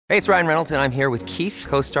Hey, it's Ryan Reynolds, and I'm here with Keith,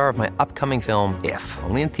 co-star of my upcoming film, If,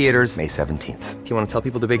 only in theaters May 17th. Do you want to tell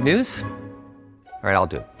people the big news? All right, I'll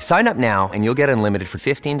do it. Sign up now and you'll get unlimited for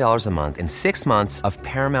 $15 a month and 6 months of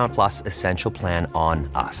Paramount Plus Essential Plan on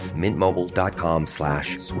us.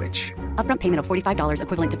 MintMobile.com/switch. Upfront payment of $45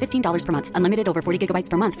 equivalent to $15 per month. Unlimited over 40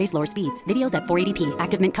 gigabytes per month. Face lower speeds. Videos at 480p.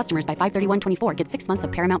 Active Mint customers by 531.24 get 6 months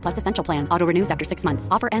of Paramount Plus Essential Plan. Auto renews after 6 months.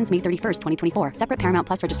 Offer ends May 31st, 2024. Separate Paramount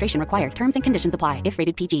Plus registration required. Terms and conditions apply if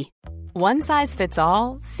rated PG. One size fits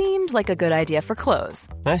all seemed like a good idea for clothes.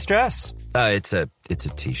 Nice dress. It's a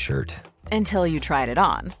t-shirt. Until you tried it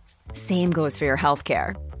on. Same goes for your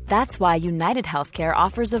healthcare. That's why United Healthcare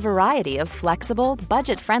offers a variety of flexible,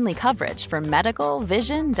 budget-friendly coverage for medical,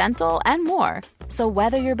 vision, dental, and more. So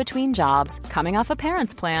whether you're between jobs, coming off a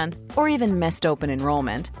parent's plan, or even missed open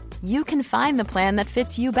enrollment, you can find the plan that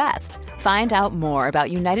fits you best. Find out more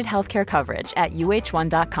about United Healthcare coverage at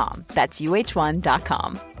uh1.com. That's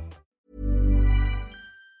uh1.com.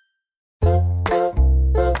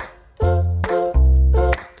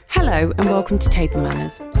 Hello and welcome to Table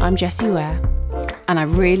Manners. I'm Jessie Ware and I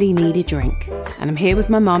really need a drink. And I'm here with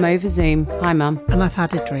my mum over Zoom. Hi, Mum. And I've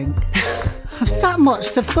had a drink. I've sat and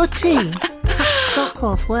watched the footy. Stop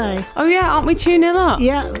halfway. Oh yeah, aren't we 2-0 up?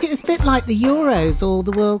 Yeah, it was a bit like the Euros or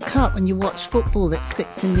the World Cup when you watch football at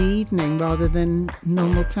 6 in the evening rather than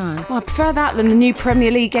normal time. Well, I prefer that than the new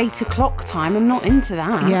Premier League 8 o'clock time. I'm not into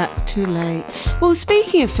that. Yeah, it's too late. Well,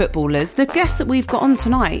 speaking of footballers, the guest that we've got on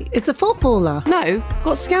tonight... It's a footballer. No,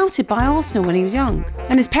 got scouted by Arsenal when he was young.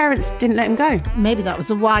 And his parents didn't let him go. Maybe that was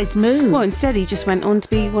a wise move. Well, instead he just went on to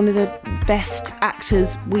be one of the best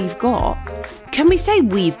actors we've got. Can we say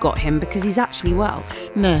we've got him because he's actually Welsh?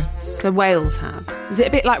 No. So Wales have. Is it a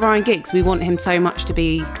bit like Ryan Giggs? We want him so much to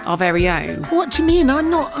be our very own. What do you mean? I'm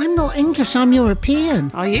not English, I'm European.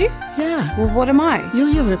 Are you? Yeah. Well, what am I? You're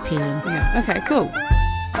European. Yeah. Okay, cool.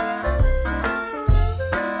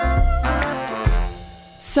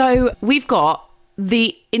 So we've got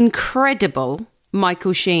the incredible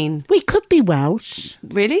Michael Sheen. We could be Welsh.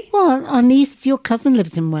 Really? Well, our niece, your cousin,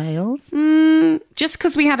 lives in Wales. Just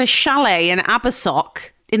because we had a chalet in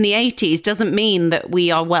Abersoch in the 80s doesn't mean that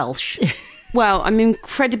we are Welsh. Well, I'm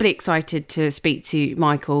incredibly excited to speak to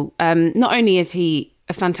Michael. Not only is he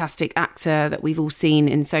a fantastic actor that we've all seen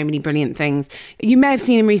in so many brilliant things. You may have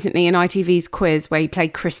seen him recently in ITV's Quiz where he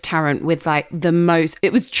played Chris Tarrant with like the most...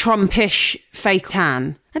 It was Trumpish fake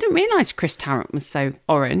tan. I didn't realise Chris Tarrant was so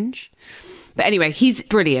orange. But anyway, he's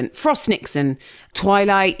brilliant. Frost Nixon,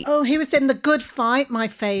 Twilight. Oh, he was in The Good Fight, my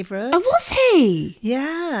favourite. Oh, was he?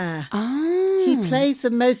 Yeah. Oh. He plays the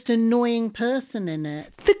most annoying person in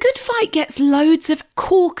it. The Good Fight gets loads of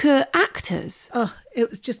corker actors. Oh, it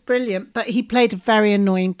was just brilliant. But he played a very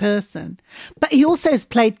annoying person. But he also has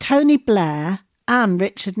played Tony Blair and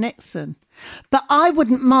Richard Nixon. But I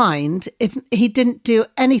wouldn't mind if he didn't do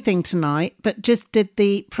anything tonight, but just did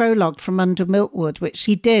the prologue from Under Milkwood, which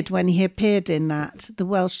he did when he appeared in the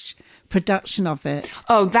Welsh production of it.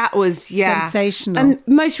 Oh, that was, yeah. Sensational. And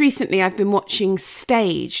most recently I've been watching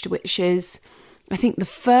Staged, which is, I think, the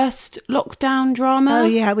first lockdown drama. Oh,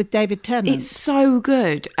 yeah, with David Tennant. It's so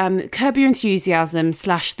good. Curb Your Enthusiasm /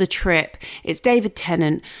 The Trip. It's David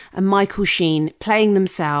Tennant and Michael Sheen playing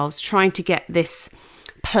themselves, trying to get this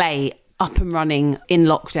play up and running in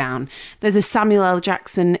lockdown. There's a Samuel L.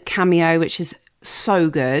 Jackson cameo, which is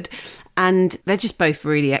so good. And they're just both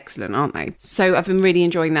really excellent, aren't they? So I've been really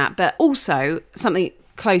enjoying that. But also something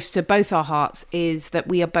close to both our hearts is that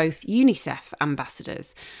we are both UNICEF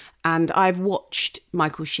ambassadors. And I've watched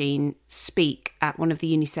Michael Sheen speak at one of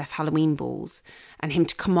the UNICEF Halloween balls and him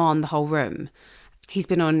to command the whole room. He's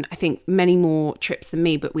been on, I think, many more trips than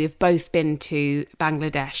me, but we have both been to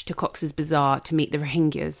Bangladesh, to Cox's Bazar, to meet the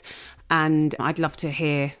Rohingyas. And I'd love to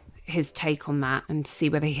hear his take on that and to see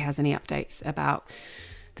whether he has any updates about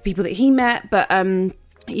the people that he met. But,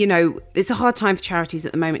 you know, it's a hard time for charities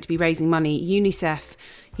at the moment to be raising money. UNICEF,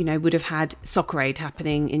 you know, would have had Soccer Aid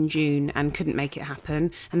happening in June and couldn't make it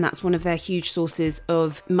happen. And that's one of their huge sources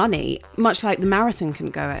of money, much like the marathon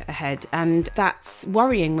couldn't go ahead. And that's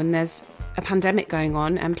worrying when there's a pandemic going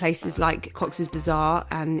on and places like Cox's Bazar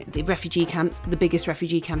and the refugee camps, the biggest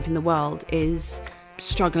refugee camp in the world, is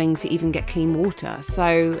struggling to even get clean water.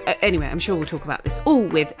 So anyway, I'm sure we'll talk about this all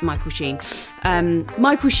with Michael Sheen.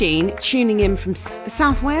 Michael Sheen tuning in from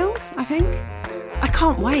South Wales, I think. I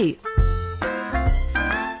can't wait.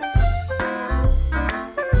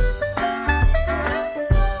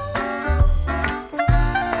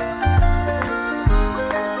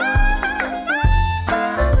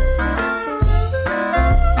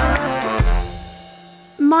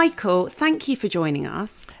 Michael, thank you for joining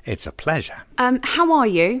us. It's a pleasure. How are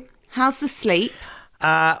you? How's the sleep?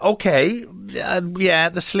 Okay. Yeah,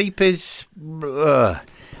 the sleep is a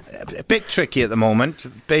bit tricky at the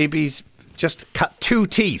moment. Baby's just cut 2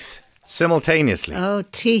 teeth simultaneously. Oh,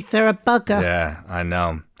 teeth are a bugger. Yeah, I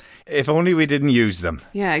know. If only we didn't use them.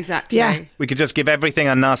 Yeah, exactly. Yeah. We could just give everything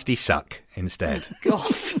a nasty suck instead.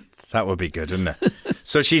 God. That would be good, wouldn't it?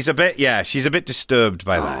 So she's a bit disturbed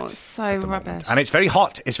by that. Oh, it's so rubbish. And it's very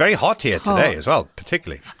hot. It's very hot here today as well,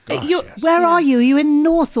 particularly. Gosh, yes. Where are you? Are you in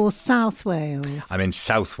North or South Wales? I'm in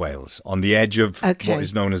South Wales, on the edge of what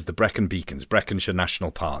is known as the Brecon Beacons, Breconshire National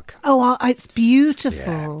Park. Oh, it's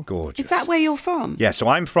beautiful. Yeah, gorgeous. Is that where you're from? Yeah, so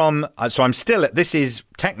I'm from, this is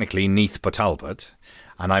technically Neath Port Talbot,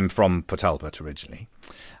 and I'm from Port Talbot originally.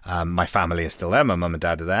 My family is still there, my mum and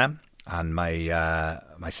dad are there. And my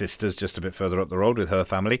sister's just a bit further up the road with her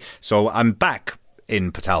family. So I'm back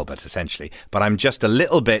in Port Talbot, essentially. But I'm just a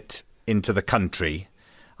little bit into the country.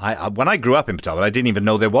 When I grew up in Port Talbot, I didn't even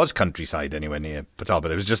know there was countryside anywhere near Port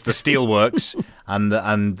Talbot. It was just the steelworks and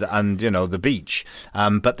the beach.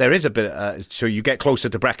 But there is a bit, so you get closer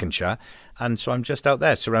to Breconshire. And so I'm just out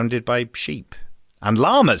there surrounded by sheep and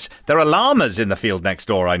llamas. There are llamas in the field next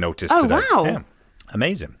door, I noticed today. Oh, wow. Yeah.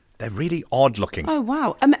 Amazing. They're really odd looking. Oh,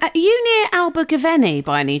 wow. Are you near Abergavenny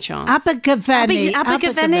by any chance? Abergavenny.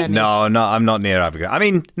 Abergavenny? No, I'm not near Abergavenny. I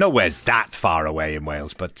mean, nowhere's that far away in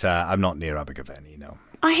Wales, but I'm not near Abergavenny, no.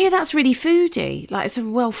 I hear that's really foodie. Like, it's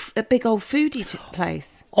a big old foodie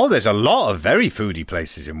place. Oh, there's a lot of very foodie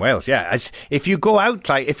places in Wales, yeah. If you go out,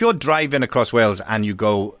 like, if you're driving across Wales and you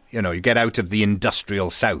go, you get out of the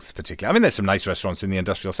industrial south particularly. I mean, there's some nice restaurants in the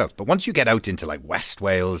industrial south, but once you get out into, like, West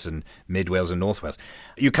Wales and Mid Wales and North Wales,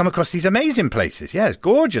 you come across these amazing places. Yeah,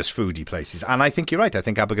 gorgeous foodie places. And I think you're right. I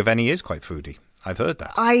think Abergavenny is quite foodie. I've heard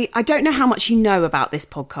that. I don't know how much you know about this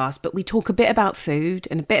podcast, but we talk a bit about food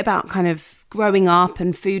and a bit about kind of growing up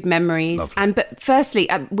and food memories. Lovely. But firstly,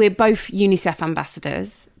 we're both UNICEF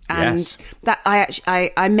ambassadors. And yes. that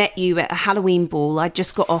I met you at a Halloween ball. I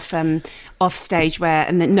just got off stage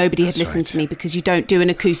and then nobody had listened to me because you don't do an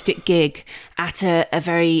acoustic gig at a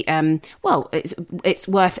very it's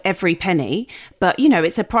worth every penny, but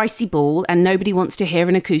it's a pricey ball and nobody wants to hear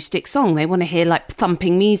an acoustic song. They want to hear like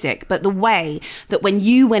thumping music. But the way that when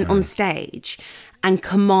you went on stage and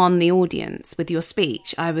command the audience with your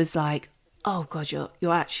speech, I was like, oh God,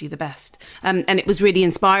 you're actually the best. And it was really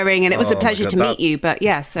inspiring and it was a pleasure to meet you. But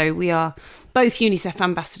yeah, so we are both UNICEF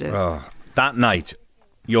ambassadors. Oh, that night,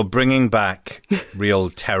 you're bringing back real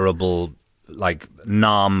terrible, like,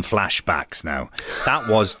 Nam flashbacks now. That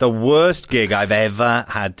was the worst gig I've ever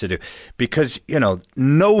had to do. Because,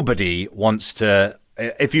 nobody wants to...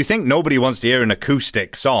 If you think nobody wants to hear an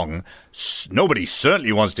acoustic song, nobody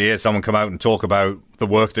certainly wants to hear someone come out and talk about the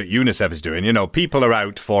work that UNICEF is doing. People are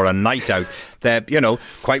out for a night out. They're,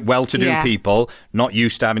 quite well-to-do people, not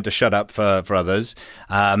used to having to shut up for others.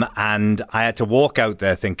 And I had to walk out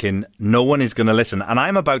there thinking, no one is going to listen. And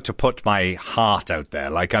I'm about to put my heart out there.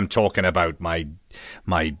 Like, I'm talking about my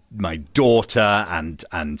daughter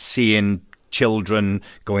and seeing children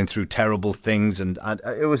going through terrible things, and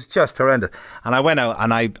it was just horrendous. And I went out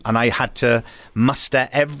and I had to muster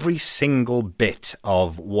every single bit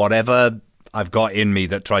of whatever I've got in me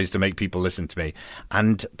that tries to make people listen to me.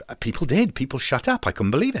 And people did. People shut up. I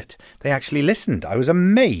couldn't believe it. They actually listened. I was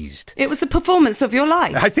amazed. It was the performance of your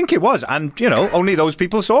life. I think it was. And, only those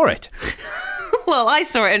people saw it. Well, I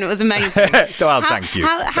saw it and it was amazing. Well, thank you.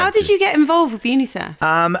 How did you get involved with UNICEF?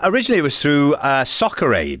 Originally, it was through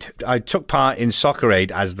Soccer Aid. I took part in Soccer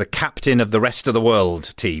Aid as the captain of the Rest of the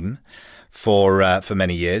World team for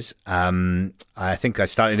many years. I think I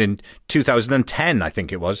started in 2010, I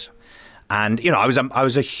think it was. And, I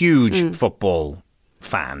was a huge football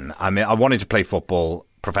fan. I mean, I wanted to play football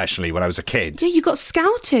professionally when I was a kid. Yeah, you got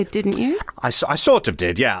scouted, didn't you? I sort of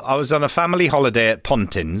did, yeah. I was on a family holiday at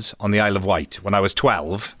Pontins on the Isle of Wight when I was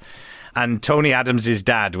 12. And Tony Adams'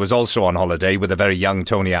 dad was also on holiday with a very young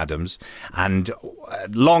Tony Adams. And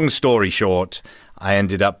long story short, I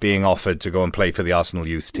ended up being offered to go and play for the Arsenal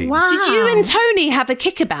youth team. Wow. Did you and Tony have a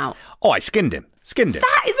kickabout? Oh, I skinned him.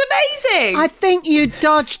 That is amazing. I think you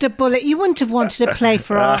dodged a bullet. You wouldn't have wanted to play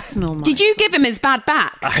for Arsenal, Mike. Did you give him his bad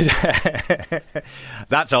back?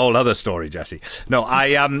 That's a whole other story, Jessie. No,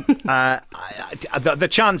 the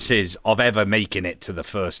chances of ever making it to the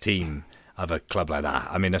first team of a club like that,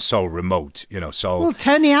 I mean, are so remote, Well,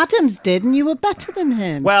 Tony Adams did, and you were better than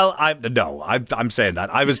him. Well, I'm saying that.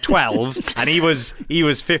 I was 12, and he was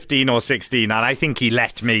 15 or 16, and I think he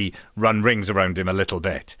let me run rings around him a little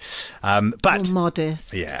bit. But More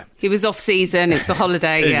modest. yeah. He was off season. It was a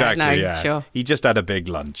holiday. Exactly, Sure. He just had a big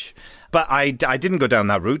lunch. But I didn't go down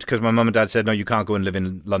that route because my mum and dad said, no, you can't go and live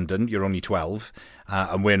in London. You're only 12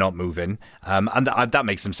 and we're not moving. And that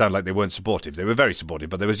makes them sound like they weren't supportive. They were very supportive,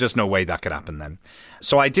 but there was just no way that could happen then.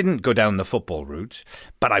 So I didn't go down the football route,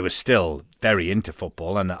 but I was still very into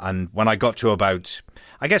football. And when I got to about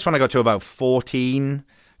 13,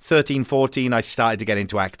 14, I started to get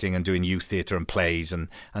into acting and doing youth theatre and plays. And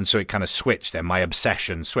so it kind of switched then. My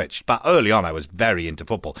obsession switched. But early on, I was very into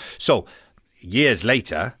football. So years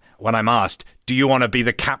later, when I'm asked, do you want to be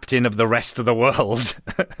the captain of the rest of the world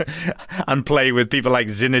and play with people like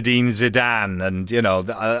Zinedine Zidane and,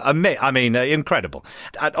 incredible.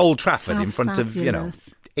 At Old Trafford in front of,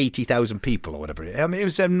 80,000 people or whatever. I mean, it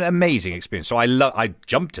was an amazing experience. So I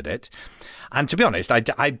jumped at it. And to be honest,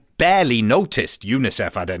 I barely noticed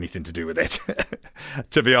UNICEF had anything to do with it,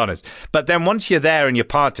 to be honest. But then once you're there and you're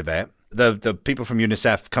part of it, the people from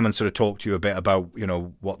UNICEF come and sort of talk to you a bit about,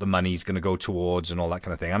 what the money's going to go towards and all that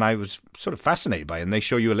kind of thing. And I was sort of fascinated by it. And they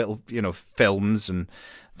show you a little, films and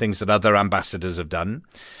things that other ambassadors have done.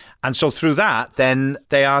 And so through that, then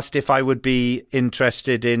they asked if I would be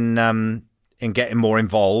interested in getting more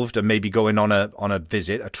involved and maybe going on a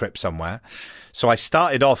visit, a trip somewhere. So I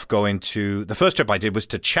started off the first trip I did was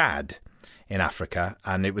to Chad in Africa.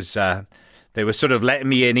 And it was... they were sort of letting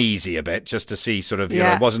me in easy a bit just to see sort of,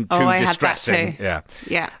 it wasn't too distressing. Yeah.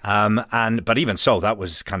 But even so, that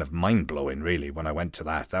was kind of mind blowing, really, when I went to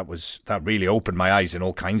that. That really opened my eyes in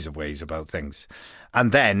all kinds of ways about things.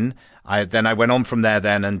 And then I went on from there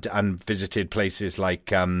and visited places like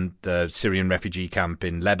the Syrian refugee camp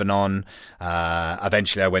in Lebanon.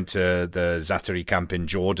 Eventually, I went to the Zaatari camp in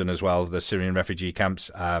Jordan as well, the Syrian refugee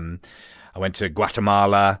camps. I went to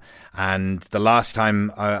Guatemala, and the last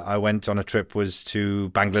time I went on a trip was to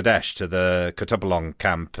Bangladesh, to the Kutupalong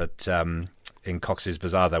camp in Cox's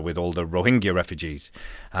Bazar there with all the Rohingya refugees,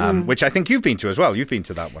 which I think you've been to as well. You've been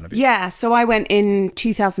to that one, have you? Yeah, so I went in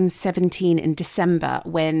 2017 in December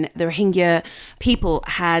when the Rohingya people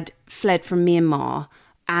had fled from Myanmar.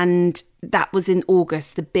 And that was in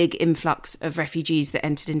August, the big influx of refugees that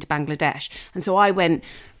entered into Bangladesh. And so I went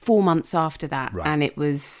 4 months after that, right. And it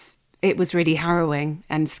was really harrowing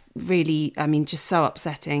and really, just so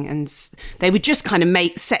upsetting. And they were just kind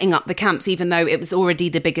of setting up the camps, even though it was already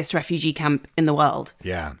the biggest refugee camp in the world.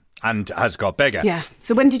 Yeah, and has got bigger. Yeah.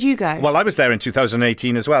 So when did you go? Well, I was there in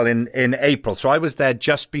 2018 as well, in April. So I was there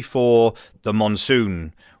just before the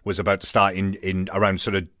monsoon was about to start in around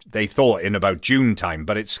sort of, they thought in about June time,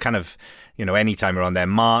 but it's kind of, any time around there.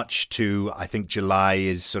 March to, I think, July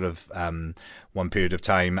is sort of one period of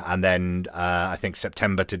time. And then I think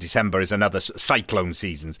September to December is another cyclone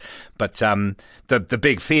seasons. But the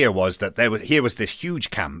big fear was that here was this huge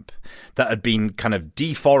camp that had been kind of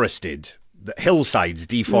deforested, the hillsides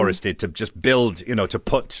deforested to just build, to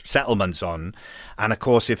put settlements on. And of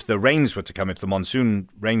course, if the rains were to come, if the monsoon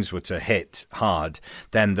rains were to hit hard,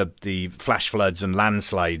 then the flash floods and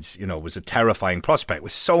landslides, was a terrifying prospect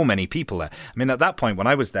with so many people there. I mean, at that point when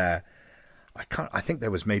I was there, I think there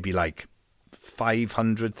was maybe like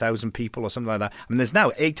 500,000 people or something like that. I mean, there's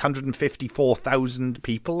now 854,000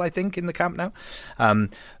 people, I think, in the camp now.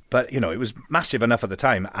 But, it was massive enough at the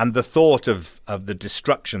time. And the thought of the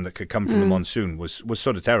destruction that could come from the monsoon was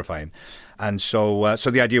sort of terrifying. And so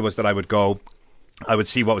the idea was that I would go, I would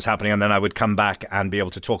see what was happening, and then I would come back and be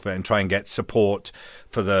able to talk about it and try and get support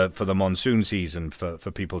for the monsoon season for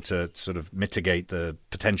people to sort of mitigate the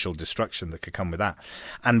potential destruction that could come with that.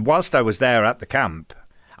 And whilst I was there at the camp,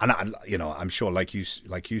 and I'm sure, like you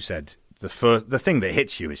said, the thing that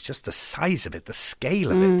hits you is just the size of it, the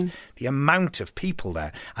scale of it, the amount of people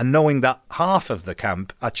there, and knowing that half of the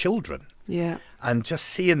camp are children. Yeah. And just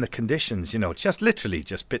seeing the conditions, just literally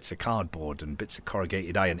just bits of cardboard and bits of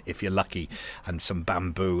corrugated iron, if you're lucky, and some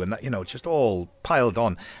bamboo and that, just all piled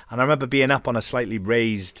on. And I remember being up on a slightly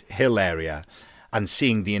raised hill area and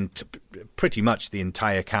seeing pretty much the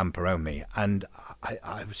entire camp around me. And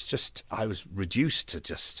I was reduced to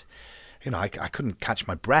just... I couldn't catch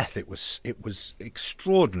my breath. It was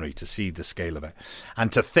extraordinary to see the scale of it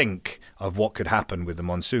and to think of what could happen with the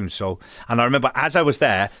monsoon. So, and I remember as I was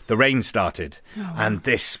there, the rain started, and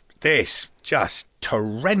this just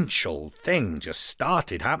torrential thing just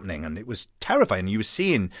started happening, and it was terrifying. You were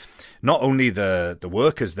seeing not only the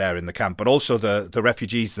workers there in the camp, but also the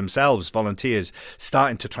refugees themselves, volunteers,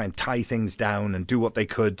 starting to try and tie things down and do what they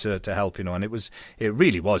could to help, and it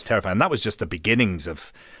really was terrifying. And that was just the beginnings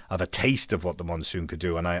of a taste of what the monsoon could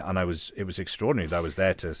do. And it was extraordinary that I was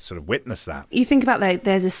there to sort of witness that. You think about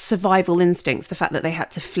there's a survival instinct, the fact that they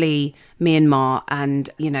had to flee Myanmar and,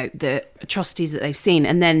 the atrocities that they've seen,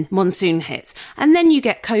 and then monsoon hits. And then you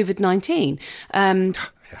get COVID-19.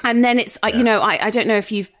 And then it's, I don't know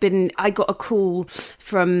if you've been, I got a call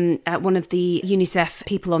from one of the UNICEF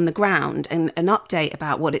people on the ground and an update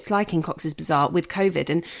about what it's like in Cox's Bazar with COVID.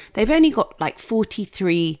 And they've only got like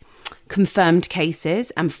 43 confirmed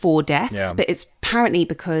cases and 4 deaths. But it's apparently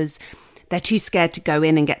because they're too scared to go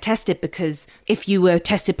in and get tested, because if you were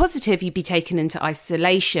tested positive, you'd be taken into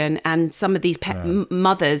isolation. And some of these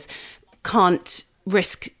mothers can't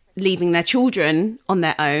risk leaving their children on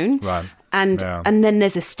their own. Right. And then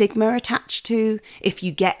there's a stigma attached to if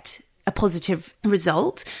you get a positive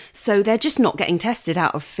result. So they're just not getting tested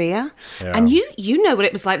out of fear. Yeah. And you know what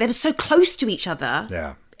it was like. They were so close to each other.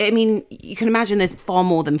 Yeah. I mean, you can imagine there's far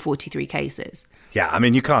more than 43 cases. Yeah, I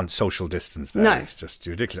mean, you can't social distance there. No. It's just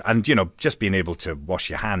ridiculous. And, just being able to wash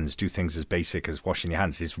your hands, do things as basic as washing your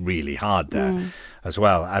hands is really hard there as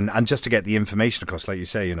well. And just to get the information across, like you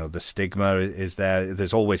say, the stigma is there.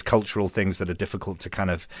 There's always cultural things that are difficult to kind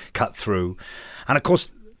of cut through. And, of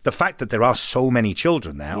course, the fact that there are so many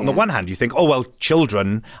children there, on the one hand, you think, oh, well,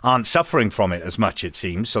 children aren't suffering from it as much, it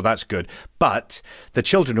seems, so that's good. But the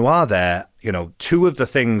children who are there, 2 of the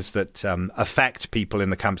things that affect people in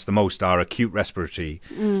the camps the most are acute respiratory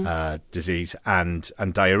disease and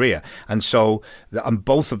diarrhea. And so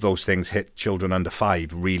both of those things hit children under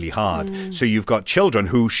 5 really hard. So you've got children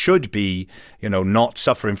who should be, not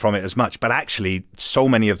suffering from it as much, but actually so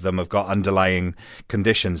many of them have got underlying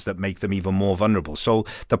conditions that make them even more vulnerable. So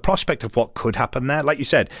the prospect of what could happen there, like you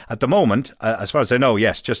said, at the moment, as far as I know,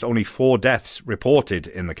 yes, just only 4 deaths reported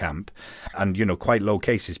in the camp and, quite low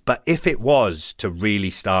cases. But if it was to really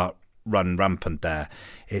start run rampant there,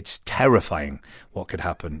 it's terrifying what could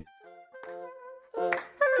happen.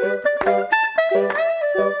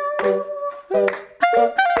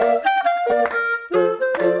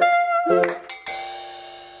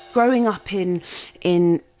 Growing up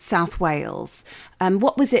in South Wales,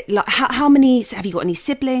 what was it like? How many, have you got any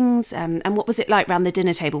siblings? And what was it like around the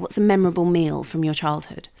dinner table? What's a memorable meal from your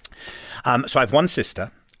childhood? So I have one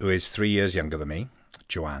sister who is 3 years younger than me,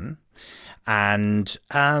 Joanne. And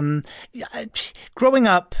growing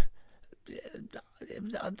up,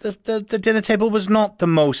 the dinner table was not the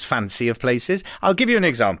most fancy of places. I'll give you an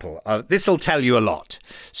example. This will tell you a lot.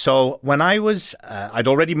 So when I was, I'd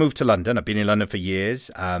already moved to London. I'd been in London for years.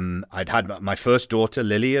 I'd had my first daughter,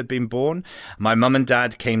 Lily, had been born. My mum and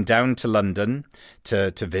dad came down to London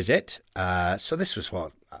to visit. So this was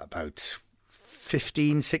about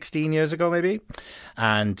 15, 16 years ago, maybe.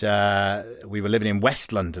 And we were living in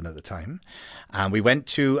West London at the time. And we went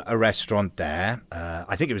to a restaurant there.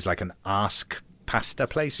 I think it was like an Ask Pasta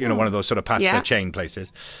place, one of those sort of pasta chain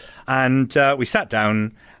places. And we sat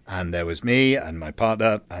down, and there was me and my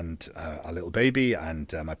partner and our little baby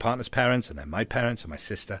and my partner's parents and then my parents and my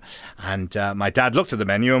sister. And my dad looked at the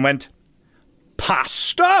menu and went,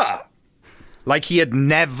 "Pasta!" Like he had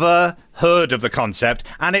never heard of the concept,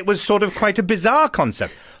 and it was sort of quite a bizarre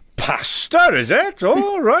concept. Pasta, is it?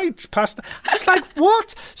 Oh, right, pasta. I was like,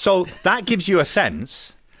 what? So that gives you a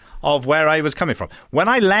sense of where I was coming from. When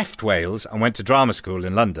I left Wales and went to drama school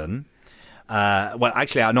in London, I'd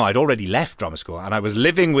already left drama school, and I was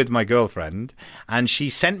living with my girlfriend, and she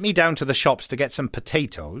sent me down to the shops to get some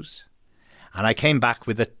potatoes, and I came back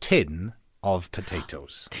with a tin of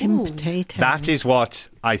potatoes. Tin potatoes. That is what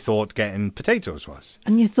I thought getting potatoes was.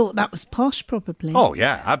 And you thought that was posh, probably. Oh,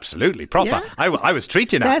 yeah, absolutely. Proper. Yeah. I was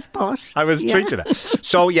treating her. That's posh. I was treating her.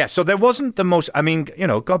 So there wasn't the most,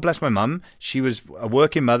 God bless my mum. She was a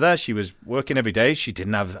working mother. She was working every day. She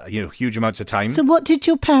didn't have, huge amounts of time. So what did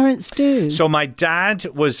your parents do? So my dad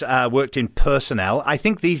worked in personnel. I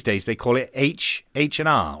think these days they call it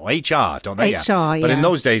H&R or HR, don't they? HR, yeah. But in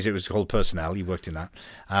those days it was called personnel. He worked in that.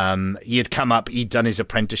 He had come up, he'd done his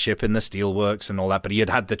apprenticeship in the steelworks and all that, but he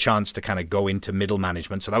had the chance to kind of go into middle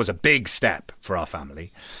management. So that was a big step for our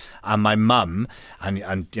family. And my mum,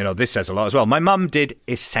 and this says a lot as well, my mum did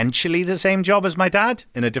essentially the same job as my dad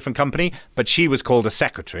in a different company, but she was called a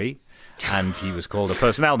secretary and he was called a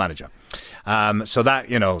personnel manager. So that,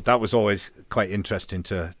 that was always quite interesting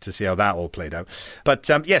to see how that all played out. But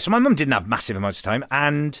so my mum didn't have massive amounts of time,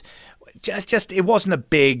 and just it wasn't a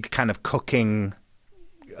big kind of cooking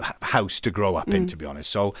house to grow up in, to be honest.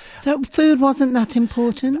 So food wasn't that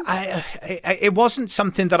important? It wasn't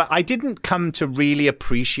something that I didn't come to really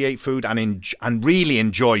appreciate food and really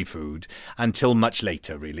enjoy food until much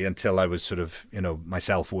later, really, until I was sort of,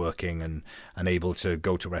 myself working and able to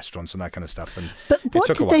go to restaurants and that kind of stuff. But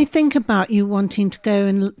what did they think about you wanting to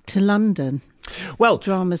go to London? Well,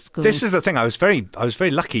 drama school. This is the thing. I was very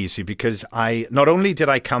lucky, you see, because not only did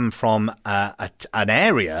I come from an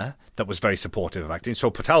area that was very supportive of acting. So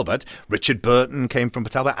Port Talbot, Richard Burton came from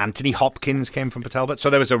Port Talbot, Anthony Hopkins came from Port Talbot. So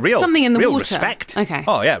there was a real respect. Okay.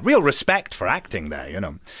 Oh yeah, real respect for acting there.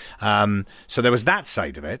 So there was that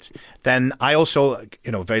side of it. Then I also,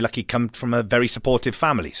 very lucky, come from a very supportive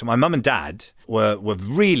family. So my mum and dad were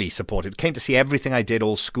really supportive, came to see everything I did,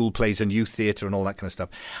 all school plays and youth theatre and all that kind of stuff.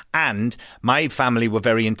 And my family were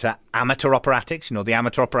very into amateur operatics, the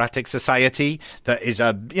Amateur Operatic Society that is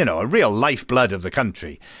a real lifeblood of the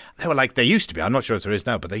country. There used to be, I'm not sure if there is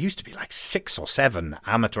now, but there used to be like 6 or 7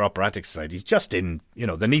 amateur operatic societies just in,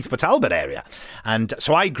 the Neath Port Talbot area. And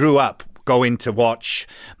so I grew up going to watch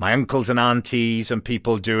my uncles and aunties and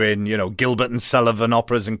people doing, Gilbert and Sullivan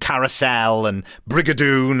operas and Carousel and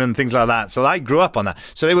Brigadoon and things like that. So I grew up on that.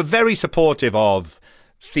 So they were very supportive of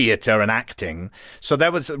theatre and acting. So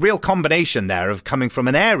there was a real combination there of coming from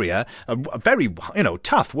an area, a very,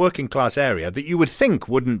 tough working class area that you would think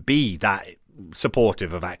wouldn't be that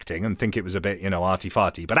supportive of acting and think it was a bit,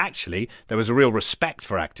 arty-farty. But actually, there was a real respect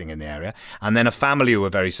for acting in the area. And then a family who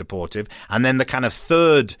were very supportive. And then the kind of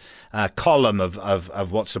third column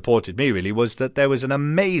of what supported me, really, was that there was an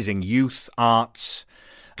amazing youth arts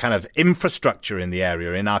kind of infrastructure in the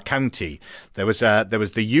area, in our county. There was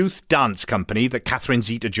the youth dance company that Catherine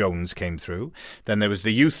Zeta-Jones came through. Then there was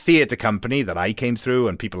the youth theatre company that I came through,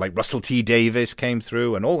 and people like Russell T Davis came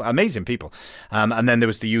through, and all amazing people. And then there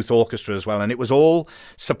was the youth orchestra as well, and it was all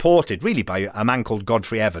supported really by a man called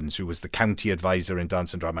Godfrey Evans, who was the county advisor in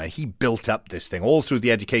dance and drama. He built up this thing all through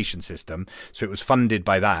the education system, so it was funded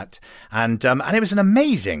by that, and it was an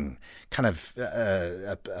amazing kind of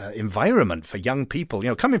environment for young people,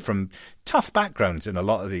 coming from tough backgrounds in a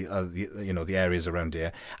lot of the areas around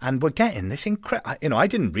here, and we're getting this incredible. I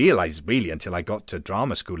didn't realise really until I got to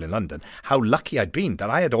drama school in London how lucky I'd been that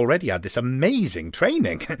I had already had this amazing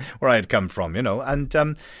training where I had come from,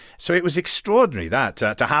 and so it was extraordinary that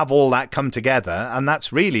to have all that come together, and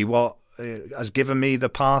that's really what has given me the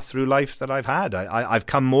path through life that I've had. I've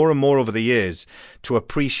come more and more over the years to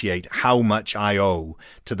appreciate how much I owe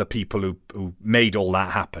to the people who made all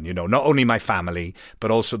that happen. Not only my family,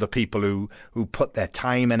 but also the people who put their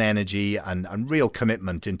time and energy and real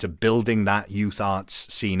commitment into building that youth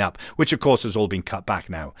arts scene up, which of course has all been cut back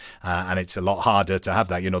now. And it's a lot harder to have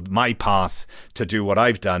that. My path to do what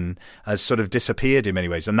I've done has sort of disappeared in many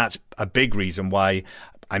ways. And that's a big reason why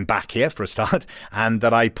I'm back here for a start, and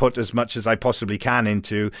that I put as much as I possibly can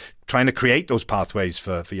into trying to create those pathways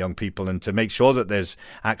for young people, and to make sure that there's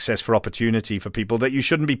access for opportunity for people, that you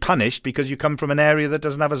shouldn't be punished because you come from an area that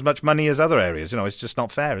doesn't have as much money as other areas. It's just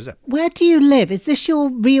not fair, is it? Where do you live? Is this your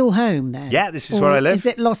real home then? Yeah, this is where I live. Is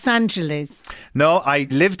it Los Angeles? No, I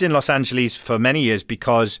lived in Los Angeles for many years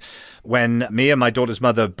because when me and my daughter's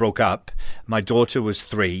mother broke up, my daughter was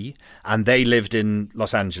 3 and they lived in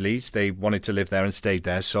Los Angeles. They wanted to live there and stayed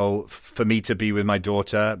there. So for me to be with my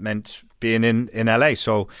daughter meant being in LA.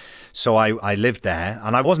 So I lived there,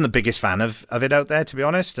 and I wasn't the biggest fan of it out there, to be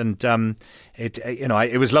honest. And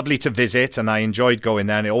it was lovely to visit, and I enjoyed going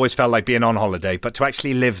there, and it always felt like being on holiday. But to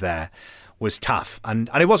actually live there was tough,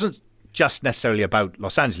 and it wasn't just necessarily about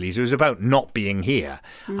Los Angeles. It was about not being here.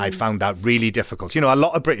 I found that really difficult. A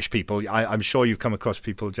lot of British people, I'm sure you've come across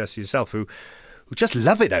people just yourself who just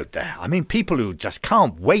love it out there. I mean, people who just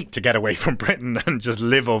can't wait to get away from Britain and just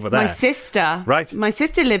live over there. My sister. Right. My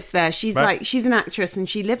sister lives there. She's she's an actress and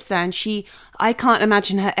she lives there, and I can't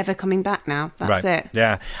imagine her ever coming back now. That's it.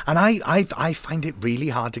 Yeah. And I find it really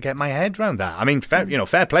hard to get my head around that. I mean,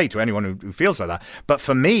 fair play to anyone who feels like that. But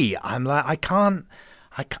for me, I'm like,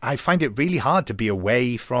 I find it really hard to be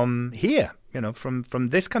away from here, from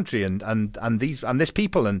this country and this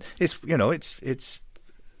people, and it's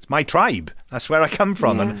my tribe. That's where I come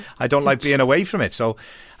from, and I don't like being away from it. So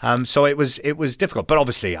it was difficult. But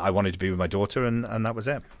obviously, I wanted to be with my daughter, and that was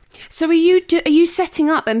it. So are you setting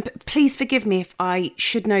up? And please forgive me if I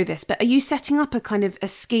should know this, but are you setting up a kind of a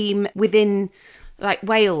scheme within like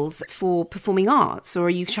Wales for performing arts, or are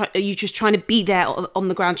you just trying to be there on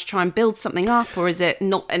the ground to try and build something up, or is it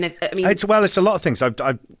not? And it's a lot of things.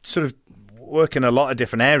 I've sort of work in a lot of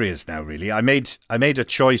different areas now. Really, I made a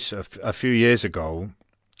choice a few years ago,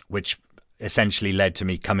 which essentially led to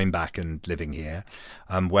me coming back and living here,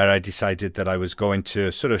 where I decided that I was going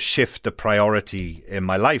to sort of shift the priority in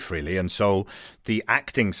my life, really. And so the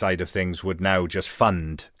acting side of things would now just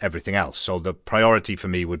fund everything else. So the priority for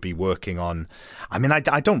me would be working on, I mean, I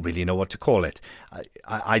don't really know what to call it.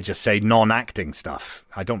 I just say non-acting stuff.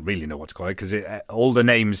 I don't really know what to call it because all the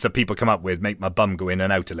names that people come up with make my bum go in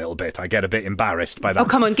and out a little bit. I get a bit embarrassed by that. Oh,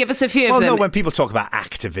 come on, give us a few of them. Well, no, when people talk about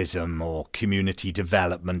activism or community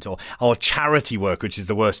development or charity work, which is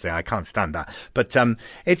the worst thing, I can't stand that. But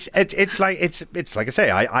it's like I say,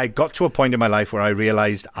 I got to a point in my life where I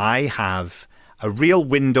realised I have a real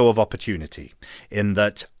window of opportunity in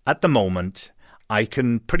that at the moment I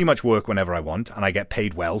can pretty much work whenever I want and I get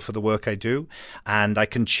paid well for the work I do and I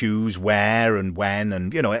can choose where and when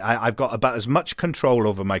and, you know, I've got about as much control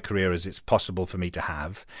over my career as it's possible for me to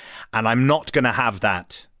have, and I'm not going to have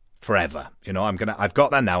that forever. You know, I've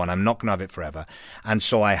got that now and I'm not going to have it forever. And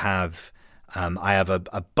so I have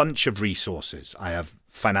a bunch of resources. I have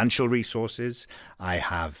financial resources. I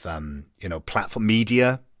have,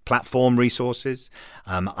 platform resources.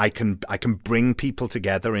 I can bring people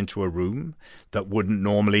together into a room that wouldn't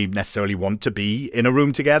normally necessarily want to be in a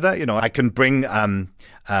room together. You know, I can bring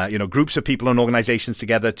groups of people and organizations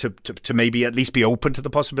together to maybe at least be open to the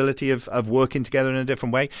possibility of working together in a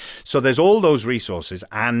different way. So there's all those resources.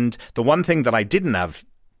 And the one thing that I didn't have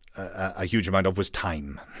a huge amount of was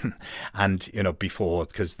time and, you know, before,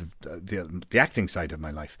 because the acting side of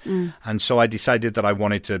my life. And so I decided that I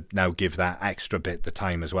wanted to now give that extra bit the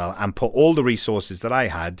time as well and put all the resources that I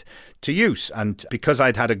had to use. And because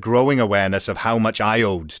I'd had a growing awareness of how much I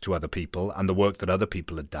owed to other people and the work that other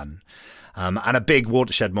people had done. And a big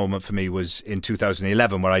watershed moment for me was in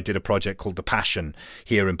 2011, where I did a project called The Passion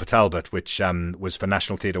here in Port Talbot, which was for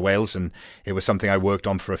National Theatre Wales. And it was something I worked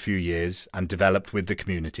on for a few years and developed with the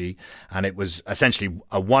community. And it was essentially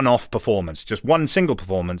a one-off performance, just one single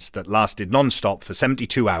performance that lasted non-stop for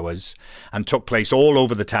 72 hours and took place all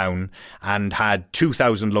over the town and had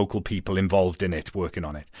 2,000 local people involved in it, working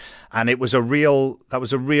on it. And that was a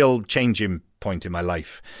real changing point in my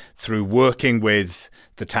life through working with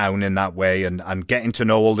the town in that way and getting to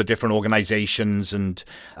know all the different organizations and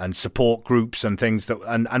support groups and things that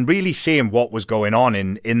and really seeing what was going on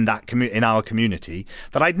in our community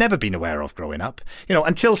that I'd never been aware of growing up. You know,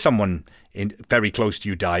 until someone very close to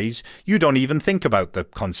you dies, you don't even think about the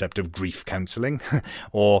concept of grief counselling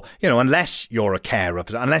or, you know, unless you're a carer,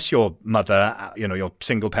 unless your mother, you know, your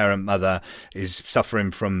single parent mother is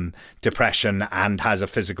suffering from depression and has a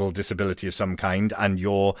physical disability of some kind and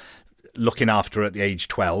you're looking after at the age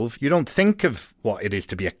 12, you don't think of what it is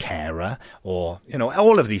to be a carer or, you know,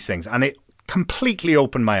 all of these things. And it completely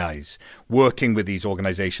opened my eyes working with these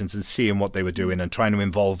organizations and seeing what they were doing and trying to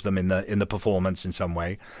involve them in the performance in some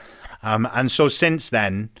way. And so since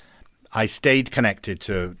then, I stayed connected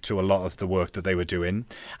to a lot of the work that they were doing.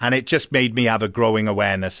 And it just made me have a growing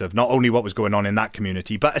awareness of not only what was going on in that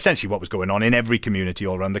community, but essentially what was going on in every community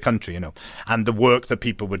all around the country, you know, and the work that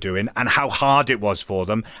people were doing and how hard it was for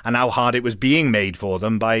them and how hard it was being made for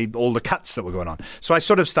them by all the cuts that were going on. So I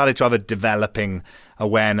sort of started to have a developing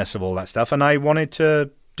awareness of all that stuff. And I wanted to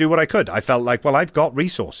do what I could. I felt like, well, I've got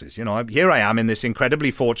resources. You know, here I am in this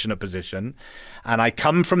incredibly fortunate position, and I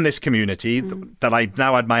come from this community that I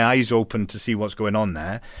now had my eyes open to see what's going on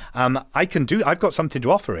there. I've got something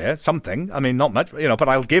to offer here, something. I mean, not much, you know, but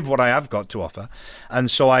I'll give what I have got to offer. And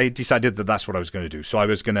so I decided that that's what I was going to do. So I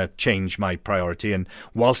was going to change my priority. And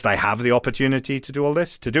whilst I have the opportunity to do all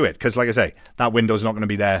this, to do it, because like I say, that window's not going to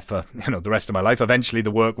be there for, you know, the rest of my life. Eventually the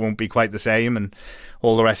work won't be quite the same and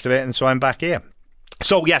all the rest of it. And so I'm back here.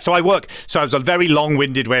 So, yeah, so I work. So it was a very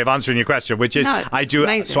long-winded way of answering your question, which is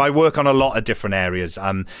amazing. So I work on a lot of different areas.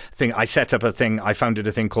 I founded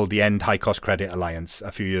a thing called the End High Cost Credit Alliance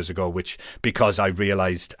a few years ago, which because I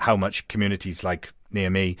realised how much communities like near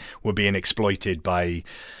me were being exploited by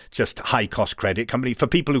just high cost credit company for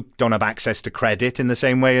people who don't have access to credit in the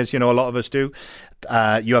same way as, you know, a lot of us do.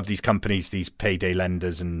 You have these companies, these payday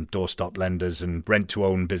lenders and doorstop lenders and rent to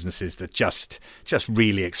own businesses that just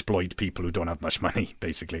really exploit people who don't have much money,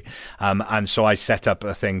 basically. And so I set up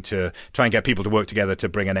a thing to try and get people to work together to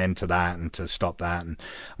bring an end to that and to stop that. And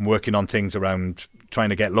I'm working on things around trying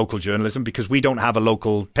to get local journalism because we don't have a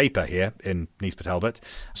local paper here in Neath Port Talbot.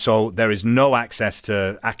 So there is no access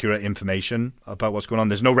to accurate information about what's going on.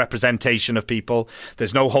 There's no representation of people.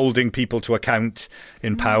 There's no holding people to account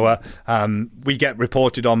in power. We get get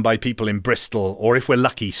reported on by people in Bristol, or if we're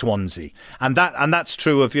lucky, Swansea. And that's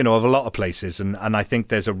true of, of a lot of places. And I think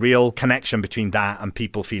there's a real connection between that and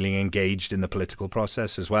people feeling engaged in the political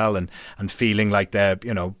process as well, and feeling like they're,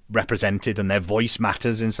 represented and their voice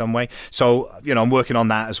matters in some way. So, I'm working on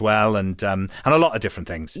that as well, and a lot of different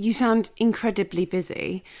things. You sound incredibly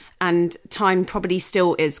busy, and time probably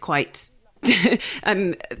still is quite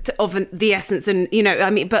of the essence.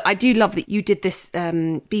 And, but I do love that you did this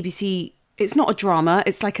BBC. It's not a drama.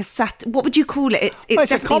 It's like what would you call it? It's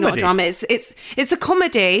definitely not a drama. It's a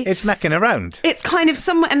comedy. It's mecking around. It's kind of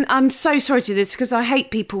and I'm so sorry to do this because I hate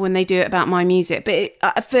people when they do it about my music.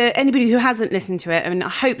 But for anybody who hasn't listened to it, I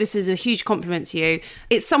hope this is a huge compliment to you.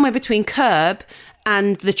 It's somewhere between Curb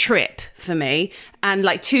and The Trip for me, and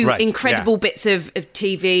like two incredible bits of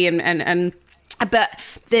TV and but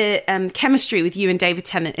the chemistry with you and David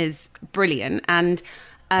Tennant is brilliant, and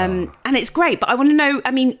it's great. But I want to know,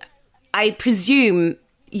 I presume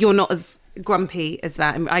you're not as grumpy as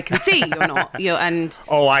that. I can see you're not.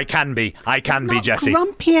 I can be. Jessie.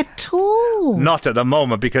 Grumpy at all? Not at the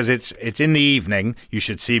moment, because it's in the evening. You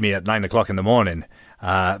should see me at 9 o'clock in the morning.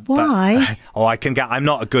 Why? I'm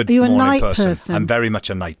not a good Are you morning a night person? I'm very much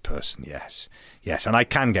a night person. Yes, and I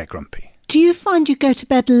can get grumpy. Do you find you go to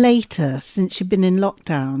bed later since you've been in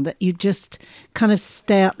lockdown? That you just kind of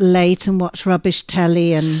stay up late and watch rubbish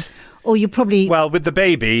telly and. Or you probably... Well, with the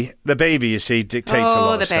baby, you see, dictates a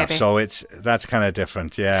lot of stuff. So that's kind of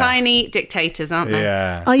different, yeah. Tiny dictators, aren't they?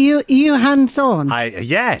 Yeah. Are you hands-on?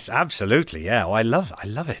 Yes, absolutely, yeah. I love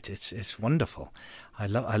it. It's wonderful. I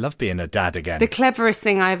love being a dad again. The cleverest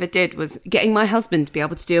thing I ever did was getting my husband to be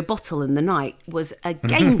able to do a bottle in the night was a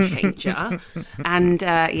game changer. And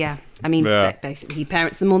basically he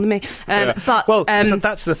parents them more than me. So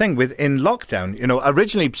that's the thing in lockdown.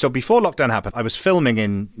 Originally, so before lockdown happened, I was filming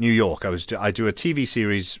in New York. I do a TV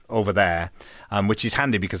series over there, which is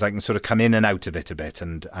handy because I can sort of come in and out of it a bit,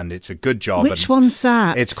 and it's a good job. Which one's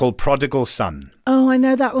that? It's called Prodigal Son. Oh, I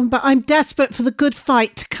know that one, but I'm desperate for The Good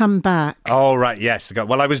Fight to come back. Oh, right, yes.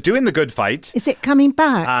 Well, I was doing The Good Fight. Is it coming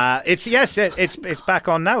back? It's back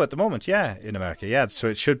on now at the moment, yeah, in America, yeah. So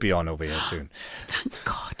it should be on over here soon. Thank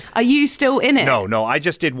God. Are you still in it? No, I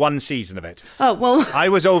just did one season of it. Oh, well. I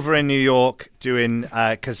was over in New York doing,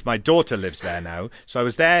 because my daughter lives there now, so I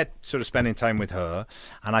was there sort of spending time with her,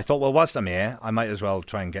 and I thought, well, whilst I'm here, I might as well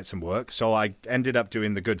try and get some work. So I ended up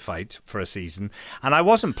doing The Good Fight for a season, and I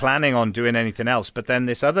wasn't planning on doing anything else, but then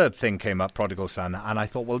this other thing came up, Prodigal Son, and I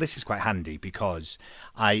thought, well, this is quite handy because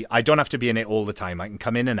I don't have to be in it all the time. I can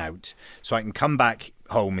come in and out, so I can come back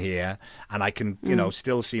home here and I can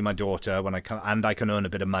still see my daughter when I come, and I can earn a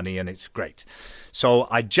bit of money, and it's great. So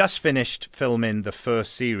I just finished filming the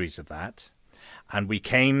first series of that, and we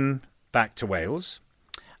came back to Wales,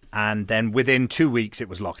 and then within 2 weeks it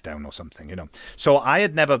was lockdown or something, So I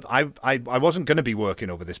wasn't going to be working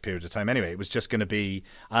over this period of time anyway. It was just going to be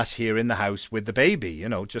us here in the house with the baby,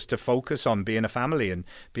 just to focus on being a family and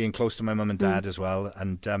being close to my mum and dad as well.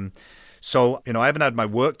 And so, I haven't had my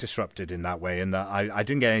work disrupted in that way, and that I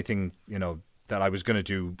didn't get anything, that I was going to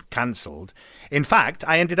do cancelled. In fact,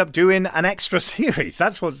 I ended up doing an extra series.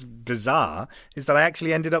 That's what's bizarre, is that I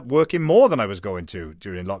actually ended up working more than I was going to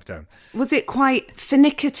during lockdown. Was it quite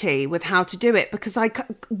finicky with how to do it? Because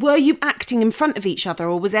were you acting in front of each other,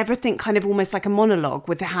 or was everything kind of almost like a monologue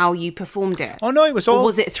with how you performed it? Oh, no, it was all... Or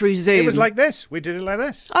was it through Zoom? It was like this. We did it like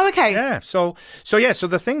this. Oh, okay. Yeah. So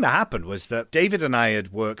the thing that happened was that David and I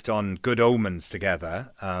had worked on Good Omens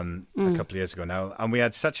together a couple of years ago now, and we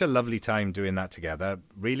had such a lovely time doing that together,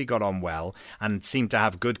 really got on well and seemed to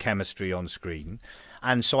have good chemistry on screen.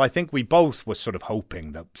 And so I think we both were sort of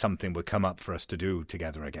hoping that something would come up for us to do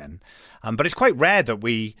together again. But it's quite rare that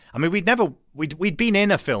we'd been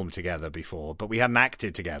in a film together before, but we hadn't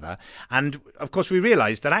acted together. And of course we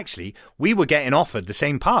realised that actually we were getting offered the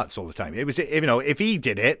same parts all the time. It was, if he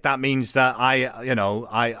did it, that means that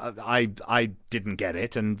I didn't get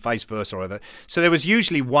it, and vice versa or whatever. So there was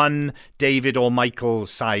usually one David or Michael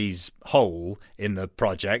size hole in the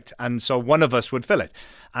project, and so one of us would fill it.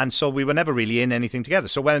 And so we were never really in anything together.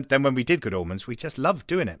 So when we did Good Omens, we just loved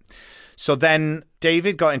doing it. So then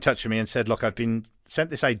David got in touch with me and said, look, I've been sent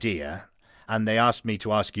this idea, and they asked me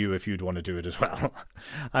to ask you if you'd want to do it as well.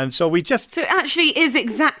 And so we just... So it actually is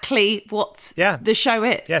exactly what the show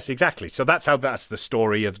is. Yes, exactly. So that's the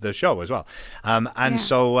story of the show as well.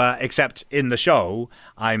 So, except in the show,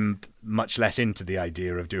 I'm much less into the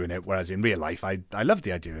idea of doing it, whereas in real life, I love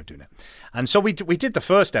the idea of doing it. And so we did the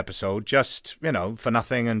first episode just, for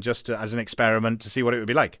nothing, and just as an experiment to see what it would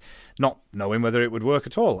be like, not knowing whether it would work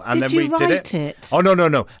at all. And did then you we did write it? Oh,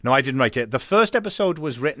 no, I didn't write it. The first episode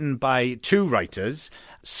was written by two writers,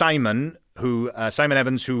 Simon, Simon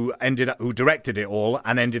Evans, who directed it all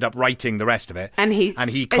and ended up writing the rest of it. And he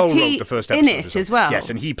co-wrote the first episode in it as well. Yes,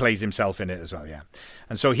 and he plays himself in it as well. Yeah,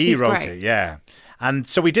 and so he wrote great. it. Yeah. And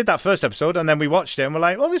so we did that first episode, and then we watched it, and we're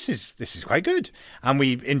like, "Oh, this is quite good," and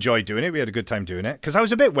we enjoyed doing it. We had a good time doing it because I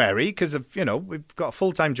was a bit wary because of we've got a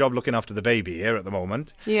full-time job looking after the baby here at the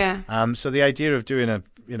moment. Yeah. So the idea of doing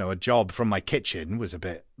a job from my kitchen was a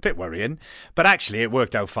bit worrying, but actually it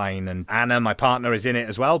worked out fine. And Anna, my partner, is in it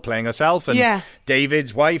as well, playing herself, and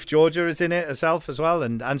David's wife Georgia is in it herself as well,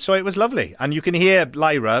 and so it was lovely. And you can hear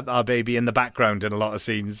Lyra, our baby, in the background in a lot of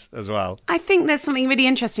scenes as well. I think there's something really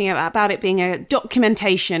interesting about it being a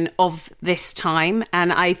documentation of this time,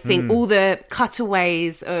 and I think all the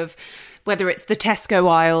cutaways of whether it's the Tesco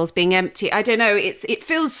aisles being empty, I don't know, it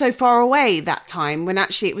feels so far away that time when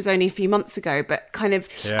actually it was only a few months ago, but kind of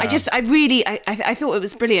I thought it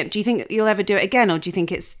was brilliant. Do you think you'll ever do it again, or do you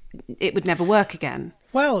think it would never work again?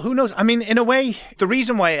 Well, who knows? I mean, in a way, the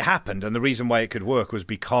reason why it happened and the reason why it could work was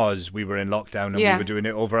because we were in lockdown and we were doing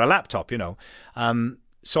it over a laptop,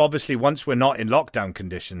 So obviously once we're not in lockdown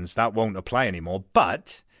conditions, that won't apply anymore.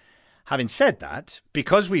 But having said that,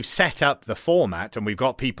 because we've set up the format and we've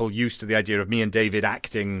got people used to the idea of me and David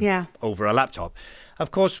acting over a laptop,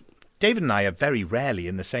 of course, David and I are very rarely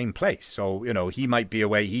in the same place. So, he might be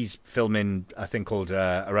away. He's filming a thing called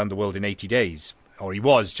Around the World in 80 Days. Or he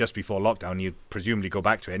was just before lockdown. He'll presumably go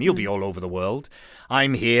back to it, and he'll be all over the world.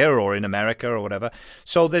 I'm here or in America or whatever.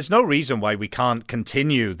 So there's no reason why we can't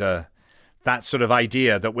continue that sort of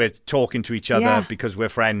idea that we're talking to each other because we're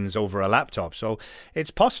friends over a laptop. So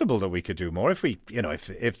it's possible that we could do more if we,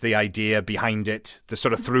 if the idea behind it, the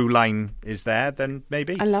sort of through line is there, then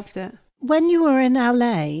maybe. I loved it. When you were in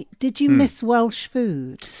LA, did you miss Welsh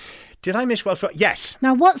food? Did I miss Welsh food? Yes.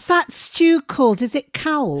 Now, what's that stew called? Is it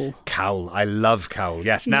cawl? Cawl. I love cawl.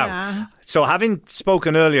 Yes. Now, so having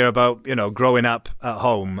spoken earlier about, growing up at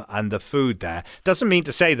home and the food there, doesn't mean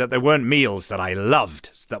to say that there weren't meals that I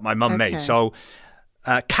loved that my mum made. So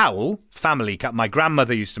cawl, my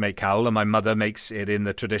grandmother used to make cawl, and my mother makes it in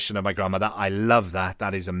the tradition of my grandmother. I love that.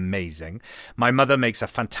 That is amazing. My mother makes a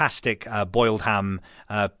fantastic boiled ham,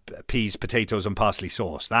 peas, potatoes and parsley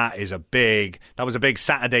sauce. That was a big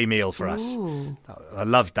Saturday meal for us. Ooh. I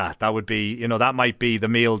loved that. That would be, that might be the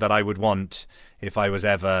meal that I would want if I was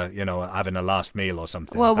ever, having a last meal or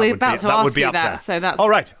something. Well, we're about to ask you that, so that's... Oh,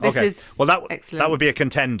 right, this okay. Is excellent. That would be a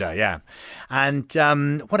contender, yeah. And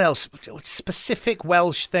what else? Specific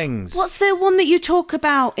Welsh things. What's the one that you talk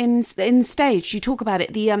about in stage? You talk about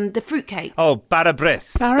it, the fruitcake. Oh, Bara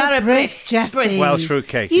Brith. Bara Brith, Jessie. Welsh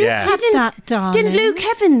fruitcake, You had that, darling. Didn't Luke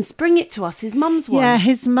Evans bring it to us, his mum's one? Yeah,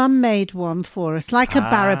 his mum made one for us, like a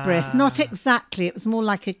Bara Brith. Not exactly, it was more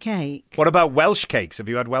like a cake. What about Welsh cakes? Have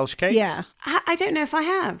you had Welsh cakes? Yeah. I don't know if I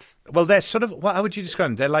have. Well, they're sort of, how would you describe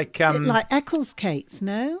them? They're like... like Eccles cakes,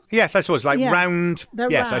 no? Yes, I suppose, round. They're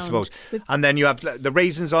yes, round. I suppose. And then you have the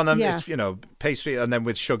raisins on them, it's, pastry, and then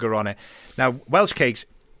with sugar on it. Now, Welsh cakes,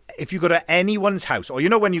 if you go to anyone's house, or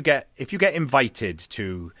if you get invited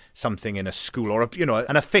to something in a school, or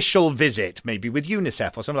an official visit, maybe with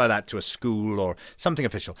UNICEF or something like that, to a school or something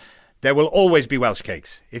official, there will always be Welsh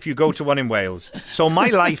cakes if you go to one in Wales. So my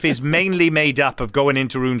life is mainly made up of going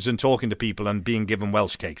into rooms and talking to people and being given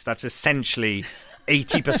Welsh cakes. That's essentially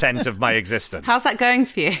 80% of my existence. How's that going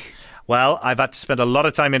for you? Well, I've had to spend a lot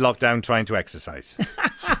of time in lockdown trying to exercise.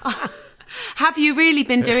 Have you really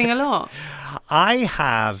been doing a lot? I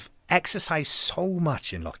have exercised so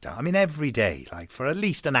much in lockdown. I mean, every day, like for at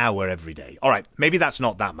least an hour every day. All right, maybe that's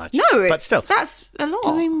not that much. No, but still, that's a lot.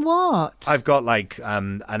 Doing what? I've got like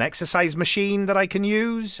an exercise machine that I can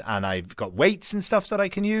use, and I've got weights and stuff that I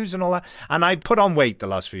can use and all that. And I put on weight the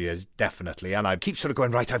last few years, definitely. And I keep sort of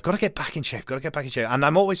going, right, I've got to get back in shape, And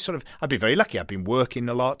I'm always I've been very lucky. I've been working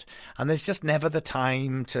a lot, and there's just never the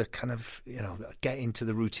time to kind of, get into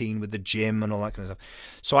the routine with the gym and all that kind of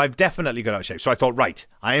stuff. So I've definitely got out of shape. So I thought, right,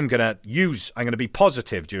 I'm going to be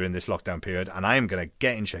positive during this lockdown period, and I am going to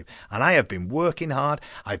get in shape. And I have been working hard.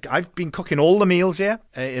 I've been cooking all the meals here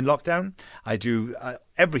in lockdown. I do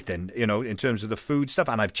everything, in terms of the food stuff,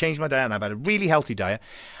 and I've changed my diet, and I've had a really healthy diet.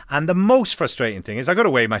 And the most frustrating thing is I go to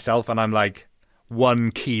weigh myself, and I'm like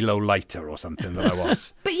 1 kilo lighter or something than I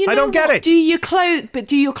was. But I don't get it. Do your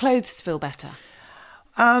clothes feel better?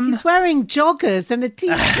 He's wearing joggers and a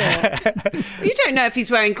t-shirt. You don't know if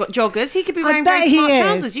he's wearing joggers. He could be wearing very smart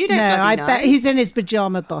trousers. You don't bloody know. I bet he's in his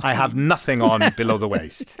pyjama bottom. I have nothing on below the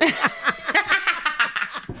waist.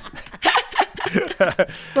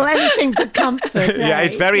 Well, anything for comfort. Yeah,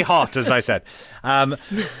 it's very hot, as I said. No,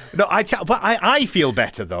 I feel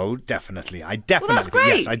better though. Definitely, well, that's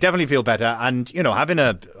great. Yes, I definitely feel better. And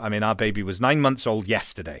our baby was 9 months old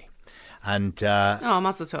yesterday. And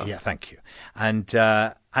Mazel tov. yeah, thank you.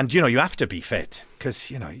 And you have to be fit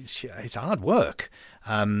because it's hard work.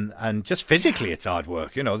 And just physically, it's hard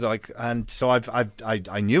work, and so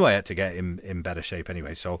I knew I had to get in better shape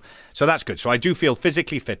anyway. So that's good. So I do feel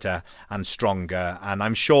physically fitter and stronger, and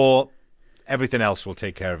I'm sure everything else will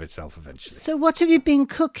take care of itself eventually. So what have you been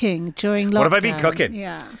cooking during lockdown? What have I been cooking?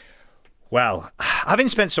 Yeah. Well, having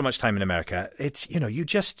spent so much time in America, it's, you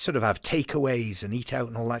just sort of have takeaways and eat out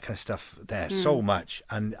and all that kind of stuff there so much.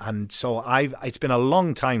 And so it's been a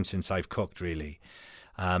long time since I've cooked, really.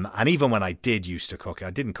 And even when I did used to cook, I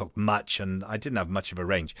didn't cook much and I didn't have much of a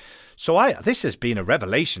range. So this has been a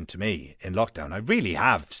revelation to me in lockdown. I really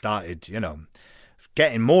have started,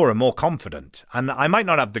 getting more and more confident. And I might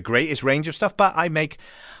not have the greatest range of stuff, but I make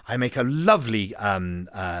a lovely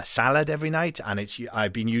salad every night. And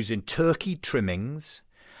I've been using turkey trimmings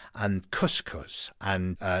and couscous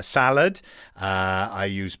and salad. I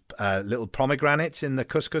use little pomegranates in the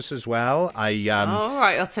couscous as well. All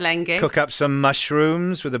right, Ottolenghi. Cook up some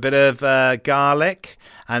mushrooms with a bit of garlic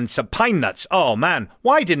and some pine nuts. Oh, man,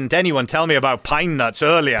 why didn't anyone tell me about pine nuts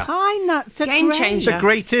earlier? Pine nuts are Game great. changer. The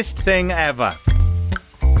greatest thing ever.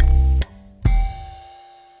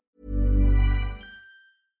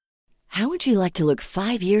 How would you like to look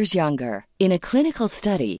 5 years younger? In a clinical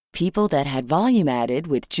study, people that had volume added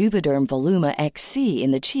with Juvederm Voluma XC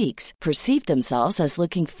in the cheeks perceived themselves as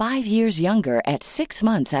looking 5 years younger at 6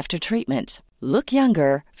 months after treatment. Look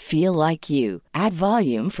younger, feel like you. Add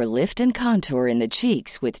volume for lift and contour in the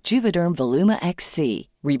cheeks with Juvederm Voluma XC.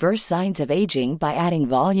 Reverse signs of aging by adding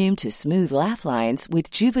volume to smooth laugh lines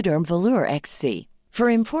with Juvederm Volure XC. For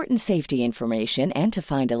important safety information and to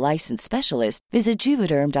find a licensed specialist, visit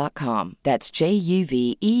Juvederm.com. That's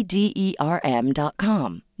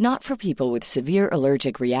JUVEDERM.com. Not for people with severe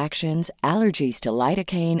allergic reactions, allergies to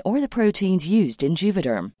lidocaine, or the proteins used in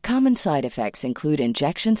Juvederm. Common side effects include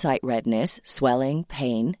injection site redness, swelling,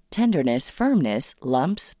 pain, tenderness, firmness,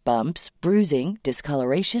 lumps, bumps, bruising,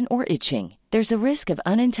 discoloration, or itching. There's a risk of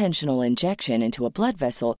unintentional injection into a blood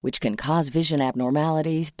vessel, which can cause vision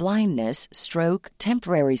abnormalities, blindness, stroke,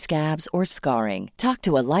 temporary scabs, or scarring. Talk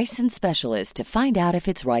to a licensed specialist to find out if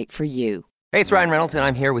it's right for you. Hey, it's Ryan Reynolds, and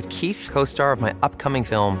I'm here with Keith, co-star of my upcoming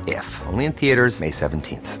film, If, only in theaters May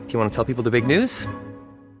 17th. Do you want to tell people the big news?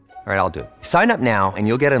 All right, I'll do it. Sign up now and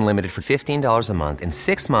you'll get unlimited for $15 a month and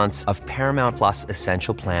 6 months of Paramount Plus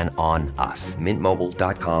Essential Plan on us.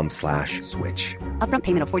 Mintmobile.com/switch. Upfront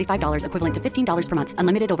payment of $45 equivalent to $15 per month.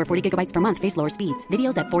 Unlimited over 40 gigabytes per month. Face lower speeds.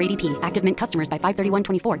 Videos at 480p. Active Mint customers by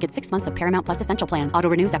 531.24 get 6 months of Paramount Plus Essential Plan. Auto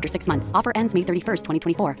renews after 6 months. Offer ends May 31st,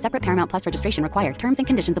 2024. Separate Paramount Plus registration required. Terms and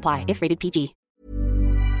conditions apply if rated PG.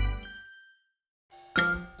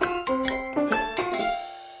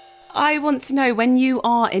 I want to know, when you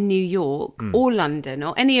are in New York or London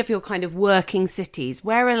or any of your kind of working cities,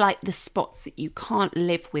 where are like the spots that you can't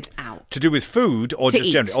live without? To do with food or To just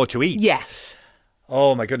eat. generally? Or to eat? Yes.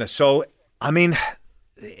 Oh, my goodness. So, I mean,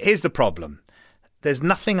 here's the problem. There's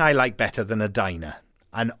nothing I like better than a diner.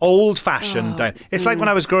 An old-fashioned diner. It's like when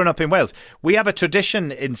I was growing up in Wales. We have a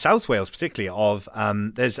tradition in South Wales, particularly, of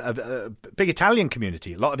there's a big Italian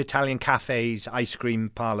community. A lot of Italian cafes, ice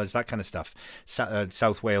cream parlours, that kind of stuff.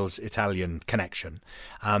 South Wales Italian connection.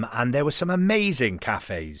 And there were some amazing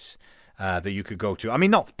cafes that you could go to. I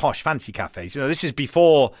mean, not posh, fancy cafes. This is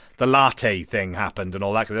before the latte thing happened and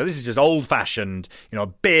all that. This is just old-fashioned,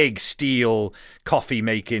 big steel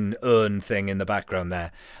coffee-making urn thing in the background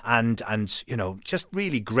there. And just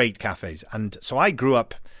really great cafes. And so I grew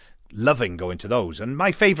up loving going to those. And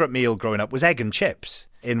my favourite meal growing up was egg and chips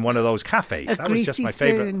in one of those cafes. That was just my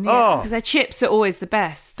favourite. Spoon, yeah. Oh, Because their chips are always the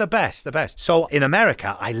best. the best. So in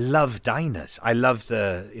America, I love diners. I love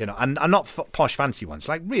and not posh fancy ones,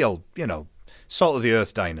 like real, salt of the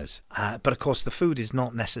earth diners. But of course, the food is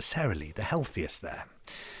not necessarily the healthiest there.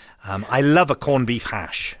 I love a corned beef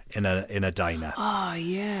hash in a diner. Oh,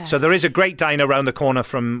 yeah. So there is a great diner around the corner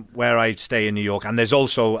from where I stay in New York, and there's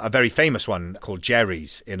also a very famous one called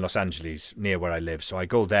Jerry's in Los Angeles, near where I live. So I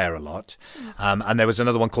go there a lot. And there was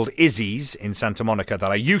another one called Izzy's in Santa Monica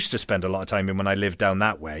that I used to spend a lot of time in when I lived down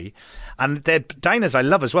that way. And they're diners I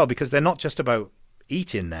love as well, because they're not just about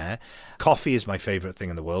eating there. Coffee is my favourite thing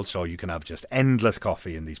in the world, so you can have just endless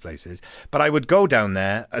coffee in these places. But I would go down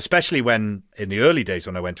there, especially when, in the early days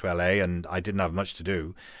when I went to LA and I didn't have much to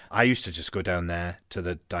do, I used to just go down there to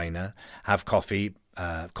the diner, have coffee,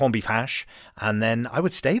 corned beef hash, and then I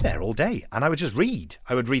would stay there all day and I would just read.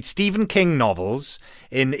 I would read Stephen King novels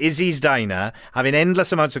in Izzy's Diner, having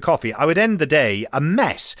endless amounts of coffee. I would end the day a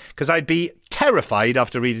mess because I'd be terrified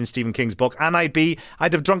after reading Stephen King's book, and I'd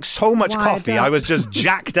have drunk so much coffee. I was just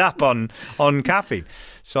jacked up on caffeine.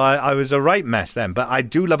 So I was a right mess then, but I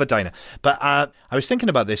do love a diner. But I was thinking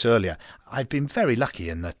about this earlier. I've been very lucky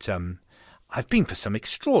in that I've been for some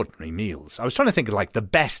extraordinary meals. I was trying to think of like the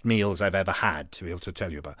best meals I've ever had to be able to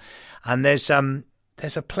tell you about. And there's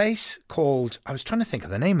a place called, I was trying to think of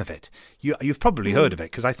the name of it. You've probably heard of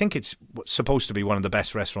it because I think it's supposed to be one of the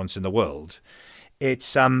best restaurants in the world.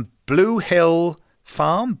 It's Blue Hill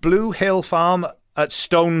Farm at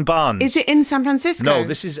Stone Barns. Is it in San Francisco? No,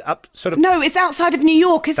 this is up sort of. No, it's outside of New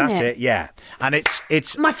York, isn't it? That's it, yeah. And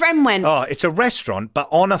it's. My friend went. Oh, it's a restaurant, but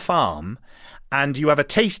on a farm, and you have a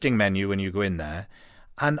tasting menu when you go in there.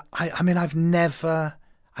 And I mean, I've never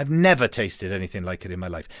tasted anything like it in my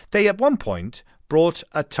life. They at one point brought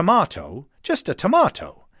a tomato, just a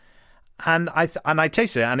tomato. And I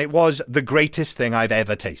tasted it, and it was the greatest thing I've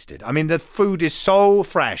ever tasted. I mean, the food is so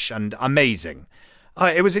fresh and amazing.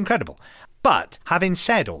 It was incredible. But having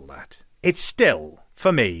said all that, it's still,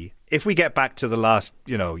 for me, if we get back to the last,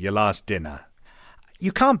 your last dinner,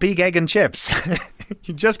 you can't beat egg and chips.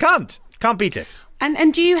 You just can't. Can't beat it.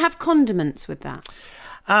 And do you have condiments with that?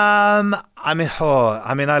 I mean,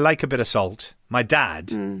 I like a bit of salt. My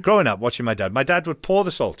dad, growing up watching my dad would pour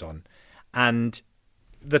the salt on, and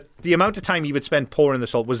the amount of time he would spend pouring the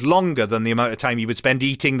salt was longer than the amount of time he would spend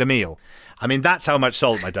eating the meal. I mean, that's how much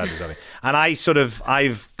salt my dad was having. And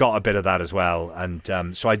I've got a bit of that as well.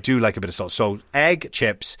 And so I do like a bit of salt. So egg,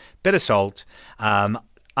 chips, bit of salt.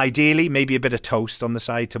 Ideally, maybe a bit of toast on the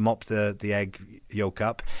side to mop the egg yolk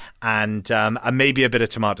up, and maybe a bit of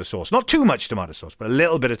tomato sauce. Not too much tomato sauce, but a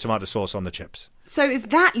little bit of tomato sauce on the chips. So is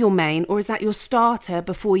that your main, or is that your starter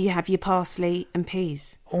before you have your parsley and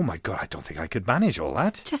peas? Oh my God, I don't think I could manage all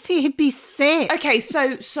that. Jessie, he'd be sick. Okay,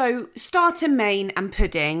 so starter, main and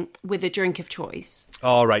pudding with a drink of choice.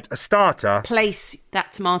 All right, a starter. Place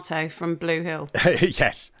that tomato from Blue Hill.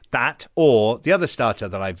 Yes, that, or the other starter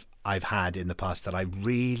that I've had in the past that I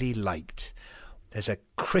really liked. There's a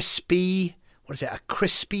crispy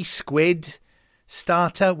squid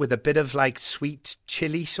starter with a bit of like sweet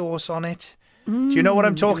chili sauce on it. Do you know what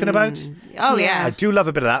I'm talking about? Oh, yeah. I do love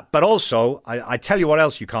a bit of that. But also, I tell you what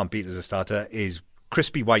else you can't beat as a starter is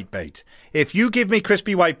crispy whitebait. If you give me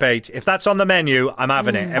crispy whitebait, if that's on the menu, I'm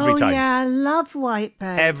having it every time. Oh, yeah, I love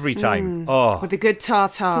whitebait. Every time. Oh. With a good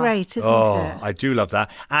tartare. Great, isn't it? I do love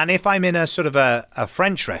that. And if I'm in a sort of a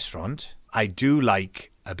French restaurant, I do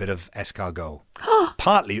like a bit of escargot.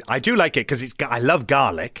 Partly, I do like it because I love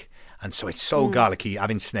garlic. And so it's so garlicky,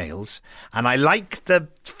 having snails. And I like the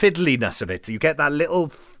fiddliness of it. You get that little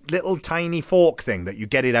tiny fork thing that you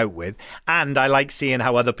get it out with. And I like seeing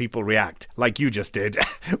how other people react, like you just did,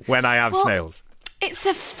 when I have snails. It's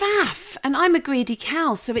a faff, and I'm a greedy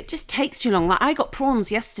cow, so it just takes too long. Like, I got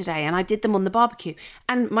prawns yesterday, and I did them on the barbecue,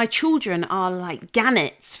 and my children are like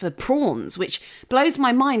gannets for prawns, which blows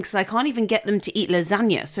my mind because I can't even get them to eat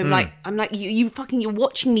lasagna. So I'm like, you're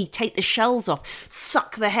watching me take the shells off,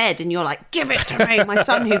 suck the head, and you're like, give it to me. My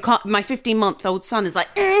son, my 15-month-old son, is like,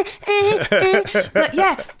 But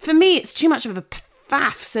yeah, for me, it's too much of a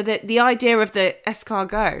faff. So that the idea of the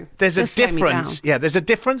escargot, there's a difference. Yeah, there's a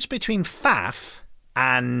difference between faff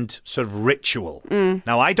and sort of ritual.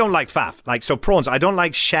 Now, I don't like faff. So prawns, I don't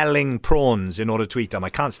like shelling prawns in order to eat them. I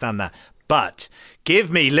can't stand that. But give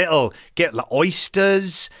me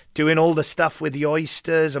oysters, doing all the stuff with the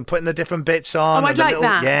oysters and putting the different bits on. Oh, I'd like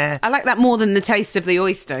that. Yeah. I like that more than the taste of the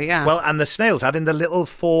oyster, yeah. Well, and the snails, having the little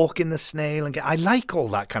fork in the snail. I like all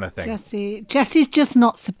that kind of thing. Jesse's just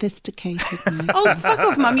not sophisticated. Oh, fuck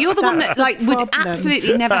off, Mum. You're the one that would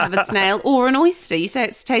absolutely never have a snail or an oyster. You say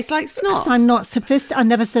it tastes like snot. I'm not sophisticated. I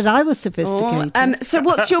never said I was sophisticated. So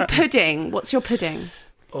what's your pudding?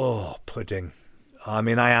 Oh, pudding. I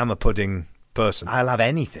mean, I am a pudding person. I'll have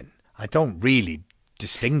anything. I don't really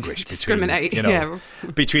distinguish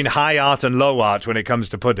between high art and low art when it comes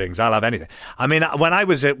to puddings. I'll have anything. I mean, when I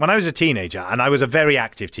was a teenager, and I was a very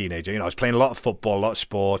active teenager, I was playing a lot of football, a lot of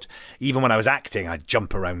sport. Even when I was acting, I'd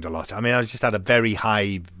jump around a lot. I mean, I just had a very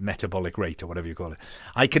high metabolic rate, or whatever you call it.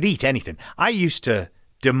 I could eat anything. I used to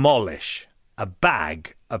demolish a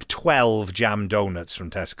bag of 12 jam donuts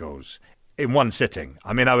from Tesco's in one sitting.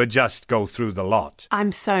 I mean, I would just go through the lot.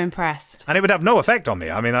 I'm so impressed. And it would have no effect on me.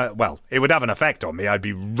 I mean, it would have an effect on me. I'd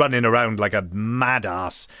be running around like a mad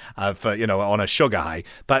ass on a sugar high.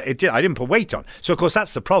 But I didn't put weight on. So, of course,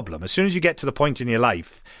 that's the problem. As soon as you get to the point in your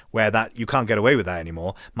life where that you can't get away with that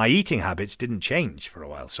anymore, my eating habits didn't change for a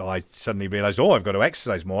while. So I suddenly realised, I've got to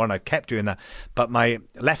exercise more. And I kept doing that. But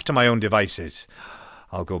left to my own devices,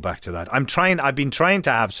 I'll go back to that. I've been trying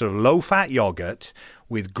to have sort of low-fat yogurt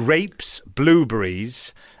with grapes,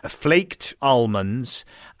 blueberries, flaked almonds,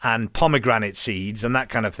 and pomegranate seeds and that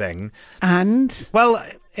kind of thing. And? Well,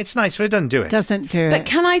 it's nice, but it doesn't do it. Doesn't do it. But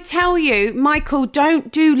can I tell you, Michael,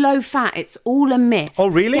 don't do low fat. It's all a myth. Oh,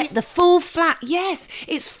 really? Get the full fat. Yes,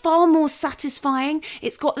 it's far more satisfying.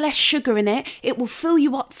 It's got less sugar in it. It will fill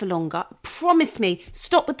you up for longer. Promise me.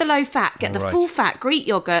 Stop with the low fat. Get the full fat Greek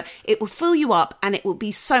yogurt. It will fill you up and it will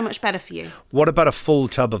be so much better for you. What about a full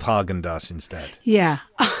tub of Haagen-Dazs instead? Yeah.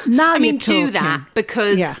 Now do that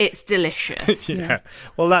because it's delicious. Yeah.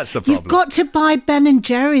 Well, that's the problem. You've got to buy Ben and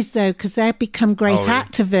Jerry's, though, because they've become great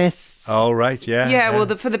activists. Oh, right, yeah. Yeah, well,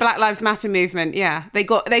 for the Black Lives Matter movement, they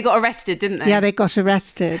got arrested, didn't they? Yeah, they got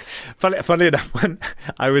arrested. Funnily enough, when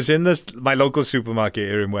I was in my local supermarket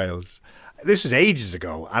here in Wales, this was ages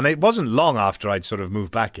ago, and it wasn't long after I'd sort of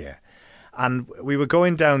moved back here. And we were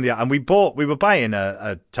going down and we were buying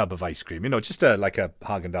a tub of ice cream, just like a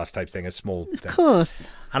Haagen-Dazs type thing, a small thing. Of course.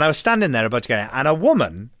 And I was standing there about to get it, and a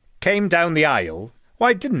woman came down the aisle.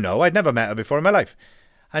 Well, I didn't know. I'd never met her before in my life.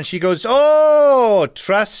 And she goes,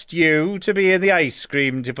 trust you to be in the ice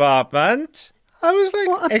cream department. I was like,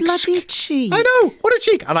 what a bloody cheek. I know, what a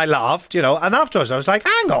cheek. And I laughed, and afterwards I was like,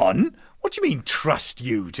 hang on. What do you mean, trust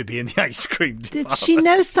you to be in the ice cream department? Did she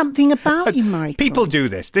know something about you, Michael? People do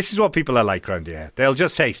this. This is what people are like round here. They'll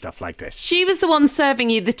just say stuff like this. She was the one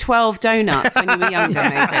serving you the 12 donuts when you were younger,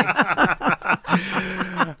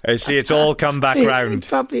 maybe. See, it's all come back round. You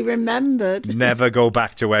probably remembered. Never go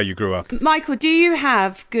back to where you grew up. Michael, do you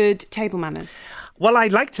have good table manners? Well, I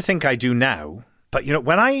like to think I do now. But,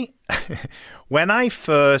 when I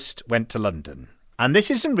first went to London, and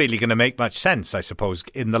this isn't really going to make much sense, I suppose,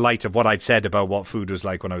 in the light of what I'd said about what food was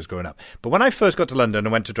like when I was growing up. But when I first got to London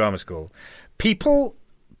and went to drama school, people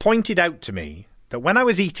pointed out to me that when I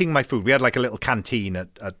was eating my food, we had like a little canteen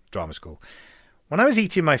at drama school. When I was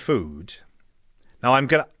eating my food, now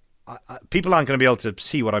people aren't going to be able to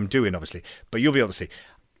see what I'm doing, obviously, but you'll be able to see.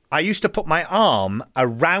 I used to put my arm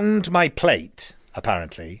around my plate,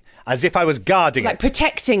 apparently, as if I was guarding it. Like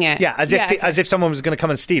protecting it. Yeah, as if someone was going to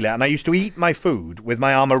come and steal it. And I used to eat my food with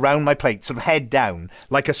my arm around my plate, sort of head down,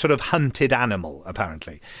 like a sort of hunted animal,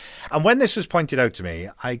 apparently. And when this was pointed out to me,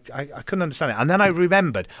 I couldn't understand it. And then I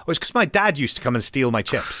remembered, it's because my dad used to come and steal my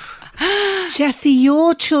chips. Jessie,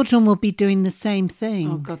 your children will be doing the same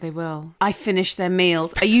thing. Oh, God, they will. I finish their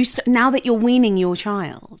meals. Are you now that you're weaning your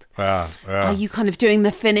child, are you kind of doing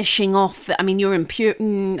the finishing off? I mean, you're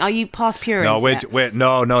in are you past purees? No,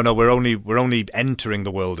 we're only entering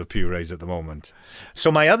the world of purees at the moment.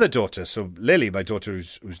 So my other daughter, Lily, my daughter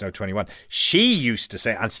who's now 21, she used to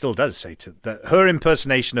say, and still does say, that her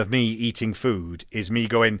impersonation of me eating food is me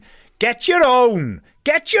going, get your own.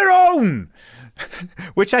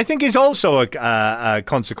 Which I think is also a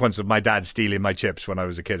consequence of my dad stealing my chips when I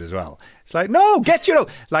was a kid as well. It's like, no, get your own.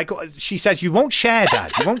 Like, she says, you won't share,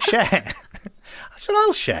 Dad. You won't share. I said,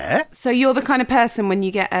 I'll share. So you're the kind of person when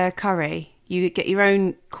you get a curry, you get your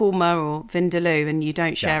own korma or vindaloo and you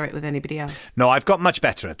don't share it with anybody else. No, I've got much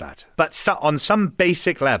better at that. But on some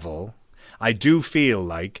basic level, I do feel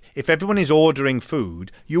like if everyone is ordering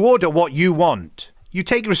food, you order what you want. You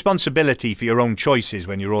take responsibility for your own choices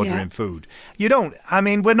when you're ordering food. You don't,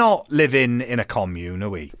 we're not living in a commune, are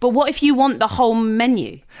we? But what if you want the whole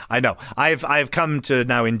menu? I know. I've come to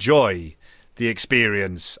now enjoy the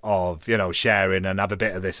experience of, sharing and have a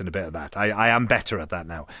bit of this and a bit of that. I am better at that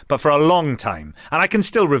now. But for a long time, and I can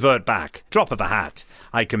still revert back, drop of a hat,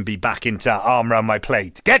 I can be back into arm around my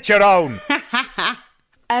plate. Get your own!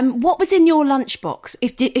 What was in your lunchbox?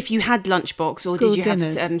 If you had lunchbox, or school did you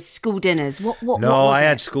dinners. Have school dinners? What was I it?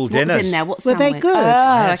 had school dinners. What was in there? What Were they sandwich? good?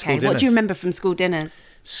 Oh, school okay. What do you remember from school dinners?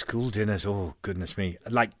 School dinners, oh, goodness me.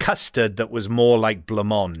 Like custard that was more like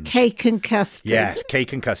blancmange. Cake and custard. Yes,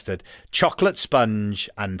 cake and custard. Chocolate sponge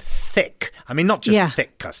and thick. Not just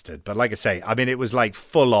thick custard, but like I say, it was like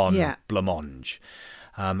full-on blancmange.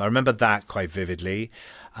 I remember that quite vividly.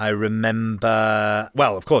 I remember,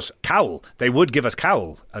 well, of course, Cowl. They would give us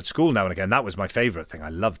Cowl at school now and again. That was my favourite thing. I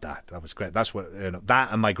loved that. That was great. That's what,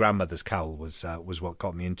 that and my grandmother's Cowl was what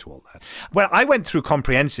got me into all that. Well, I went through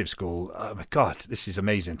comprehensive school. Oh my God, this is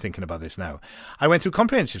amazing thinking about this now. I went through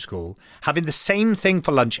comprehensive school having the same thing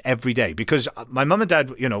for lunch every day because my mum and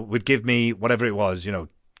dad, would give me whatever it was,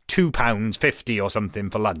 £2.50 or something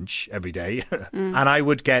for lunch every day. And I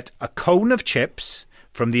would get a cone of chips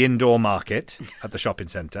from the indoor market at the shopping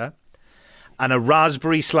centre and a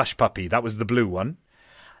raspberry slush puppy. That was the blue one.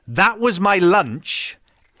 That was my lunch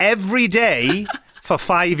every day for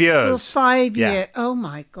 5 years. For 5 years. Oh,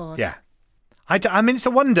 my God. Yeah. I mean, it's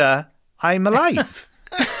a wonder I'm alive.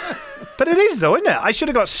 But it is, though, isn't it? I should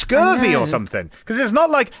have got scurvy or something. Because it's not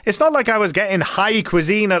like I was getting high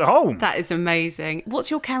cuisine at home. That is amazing.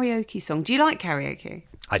 What's your karaoke song? Do you like karaoke?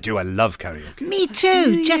 I do. I love karaoke. Me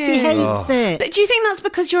too. Jessie hates it. But do you think that's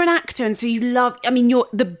because you're an actor and so you love... I mean, you're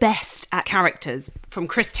the best at characters, from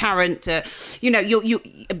Chris Tarrant to, you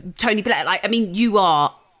Tony Blair. Like, I mean, you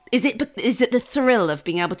are... Is it the thrill of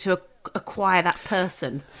being able to acquire that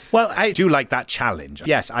person? Well, I do like that challenge.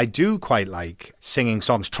 Yes, I do quite like singing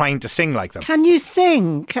songs, trying to sing like them. Can you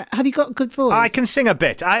sing? Have you got a good voice? I can sing a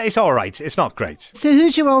bit. It's all right. It's not great. So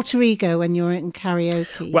who's your alter ego when you're in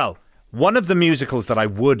karaoke? Well, one of the musicals that I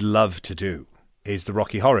would love to do is the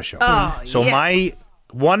Rocky Horror Show. Oh, so yes.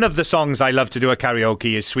 One of the songs I love to do at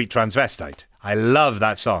karaoke is Sweet Transvestite. I love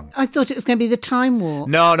that song. I thought it was going to be the Time Warp.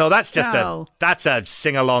 No, that's just that's a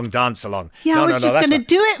sing-along, dance-along. Yeah, I was just going to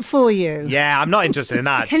do it for you. Yeah, I'm not interested in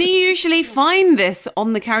that. Can you usually find this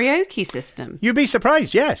on the karaoke system? You'd be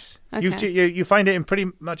surprised, yes. Okay. You find it in pretty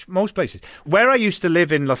much most places. Where I used to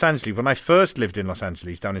live in Los Angeles, when I first lived in Los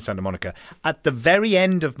Angeles, down in Santa Monica, at the very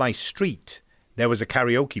end of my street, there was a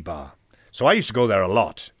karaoke bar. So I used to go there a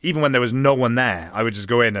lot. Even when there was no one there, I would just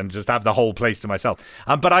go in and just have the whole place to myself.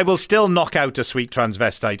 But I will still knock out a Sweet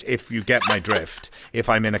Transvestite, if you get my drift, if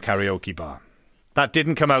I'm in a karaoke bar. That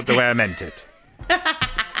didn't come out the way I meant it.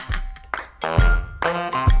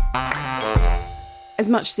 As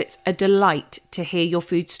much as it's a delight to hear your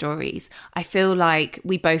food stories, I feel like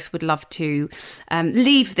we both would love to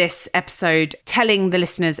leave this episode telling the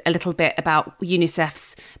listeners a little bit about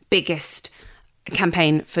UNICEF's biggest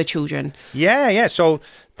campaign for children. Yeah. So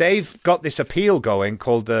they've got this appeal going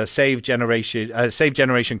called the Save Generation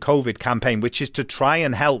COVID campaign, which is to try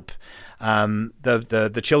and help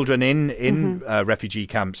the children in refugee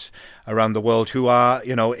camps around the world who are,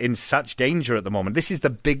 in such danger at the moment. This is the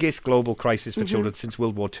biggest global crisis for children since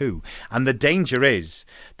World War II. And the danger is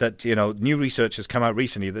that, new research has come out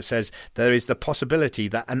recently that says there is the possibility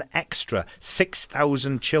that an extra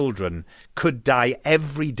 6,000 children could die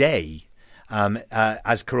every day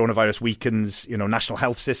as coronavirus weakens, national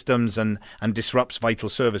health systems and disrupts vital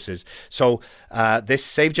services. So this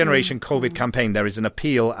Save Generation COVID campaign, there is an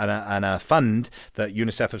appeal and a fund that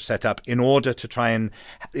UNICEF have set up in order to try and,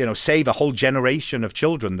 save a whole generation of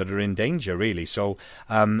children that are in danger, really. So,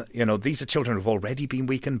 these are children who have already been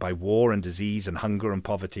weakened by war and disease and hunger and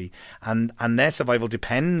poverty. And their survival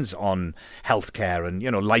depends on healthcare and,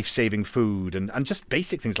 life-saving food and just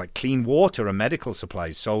basic things like clean water and medical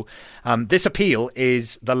supplies. So this appeal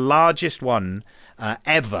is the largest one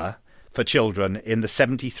ever for children in the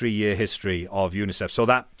 73-year history of UNICEF. So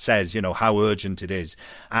that says, how urgent it is,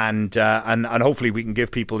 and hopefully we can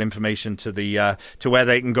give people information to where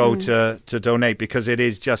they can go to donate, because it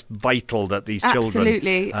is just vital that these children,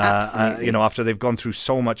 absolutely. After they've gone through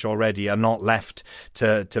so much already, are not left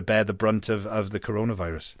to bear the brunt of the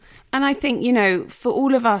coronavirus. And I think, for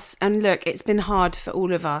all of us, and look, it's been hard for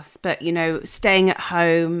all of us, but, staying at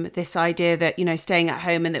home, this idea that, staying at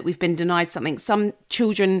home and that we've been denied something. Some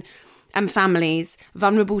children and families,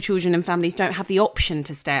 vulnerable children and families, don't have the option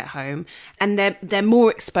to stay at home, and they're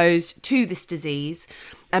more exposed to this disease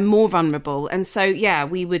and more vulnerable. And so, yeah,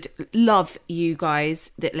 we would love you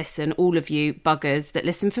guys that listen, all of you buggers that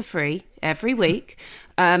listen for free every week.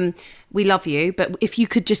 We love you, but if you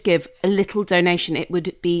could just give a little donation, it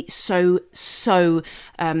would be so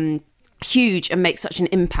huge and make such an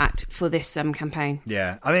impact for this campaign.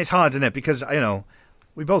 Yeah, I mean, it's hard, isn't it? Because,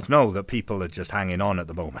 we both know that people are just hanging on at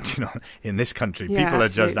the moment, in this country. Yeah, people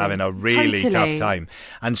absolutely. are just having a really tough time.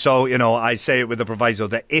 And so, I say it with the proviso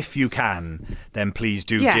that if you can, then please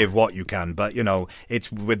do give what you can. But,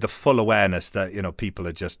 it's with the full awareness that, people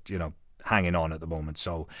are just, hanging on at the moment.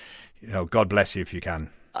 So, God bless you if you can.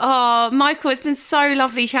 Oh, Michael, it's been so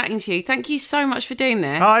lovely chatting to you. Thank you so much for doing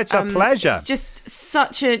this. Oh, it's a pleasure. It's just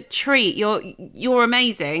such a treat. You're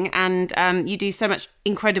amazing, and you do so much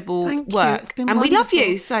incredible work. And we love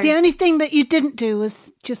you. So the only thing that you didn't do was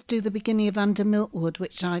just do the beginning of Under Milkwood,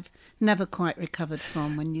 which I've never quite recovered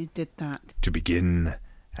from when you did that. To begin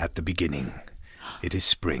at the beginning, it is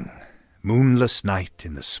spring, moonless night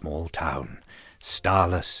in the small town,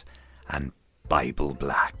 starless and Bible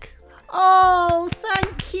black. Oh,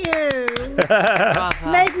 thank you.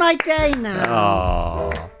 Made my day now.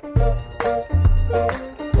 Oh.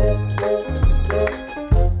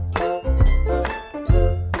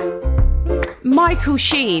 Michael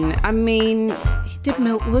Sheen, I mean, he did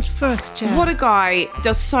Milkwood first, Jeff. What a guy.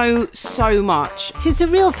 Does so much. He's a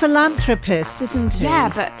real philanthropist, isn't he?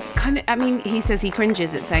 Yeah, but he says he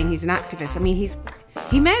cringes at saying he's an activist. I mean,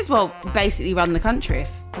 he may as well basically run the country if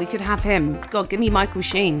we could have him. God, give me Michael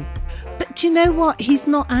Sheen. But do you know what? He's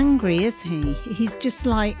not angry, is he? He's just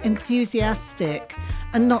like enthusiastic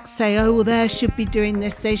and not say, oh, well, they should be doing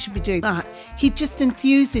this, they should be doing that. He just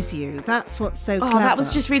enthuses you. That's what's so clever. Oh, that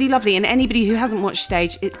was just really lovely. And anybody who hasn't watched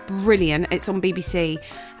Stage, it's brilliant. It's on BBC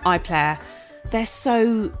iPlayer. They're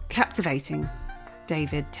so captivating,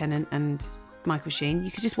 David Tennant and Michael Sheen.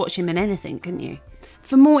 You could just watch him in anything, couldn't you?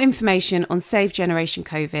 For more information on Save Generation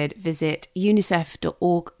COVID, visit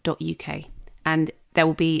unicef.org.uk and there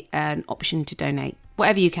will be an option to donate.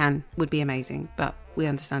 Whatever you can would be amazing, but we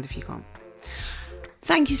understand if you can't.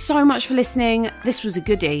 Thank you so much for listening. This was a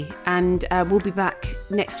goodie, and we'll be back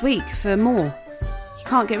next week for more. You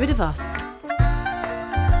can't get rid of us.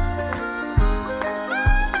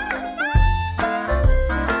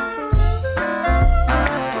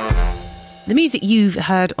 The music you've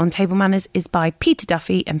heard on Table Manners is by Peter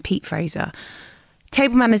Duffy and Pete Fraser.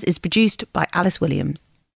 Table Manners is produced by Alice Williams.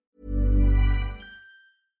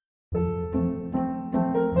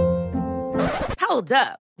 Hold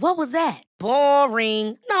up. What was that?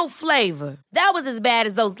 Boring. No flavor. That was as bad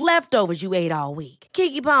as those leftovers you ate all week.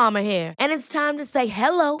 Keke Palmer here, and it's time to say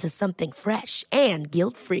hello to something fresh and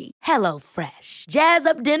guilt-free. Hello Fresh. Jazz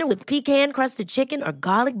up dinner with pecan-crusted chicken or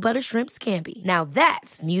garlic butter shrimp scampi. Now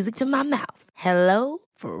that's music to my mouth. Hello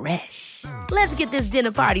Fresh. Let's get this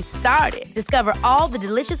dinner party started. Discover all the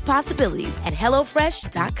delicious possibilities at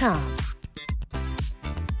HelloFresh.com.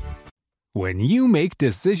 When you make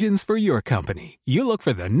decisions for your company, you look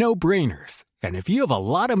for the no-brainers. And if you have a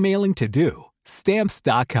lot of mailing to do,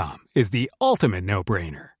 Stamps.com is the ultimate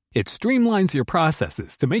no-brainer. It streamlines your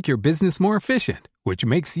processes to make your business more efficient, which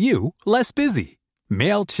makes you less busy.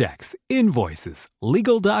 Mail checks, invoices,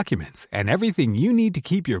 legal documents, and everything you need to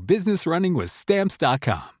keep your business running with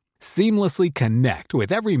Stamps.com. Seamlessly connect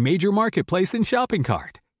with every major marketplace and shopping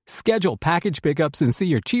cart. Schedule package pickups and see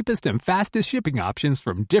your cheapest and fastest shipping options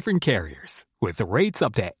from different carriers. With rates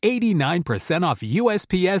up to 89% off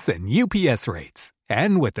USPS and UPS rates.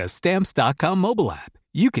 And with the Stamps.com mobile app,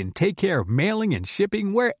 you can take care of mailing and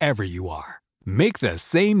shipping wherever you are. Make the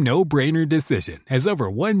same no-brainer decision as over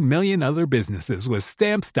 1 million other businesses with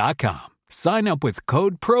Stamps.com. Sign up with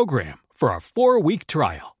code PROGRAM for a 4-week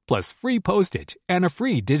trial, plus free postage and a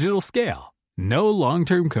free digital scale. No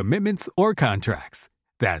long-term commitments or contracts.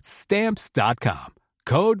 That's Stamps.com.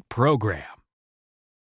 Code PROGRAM.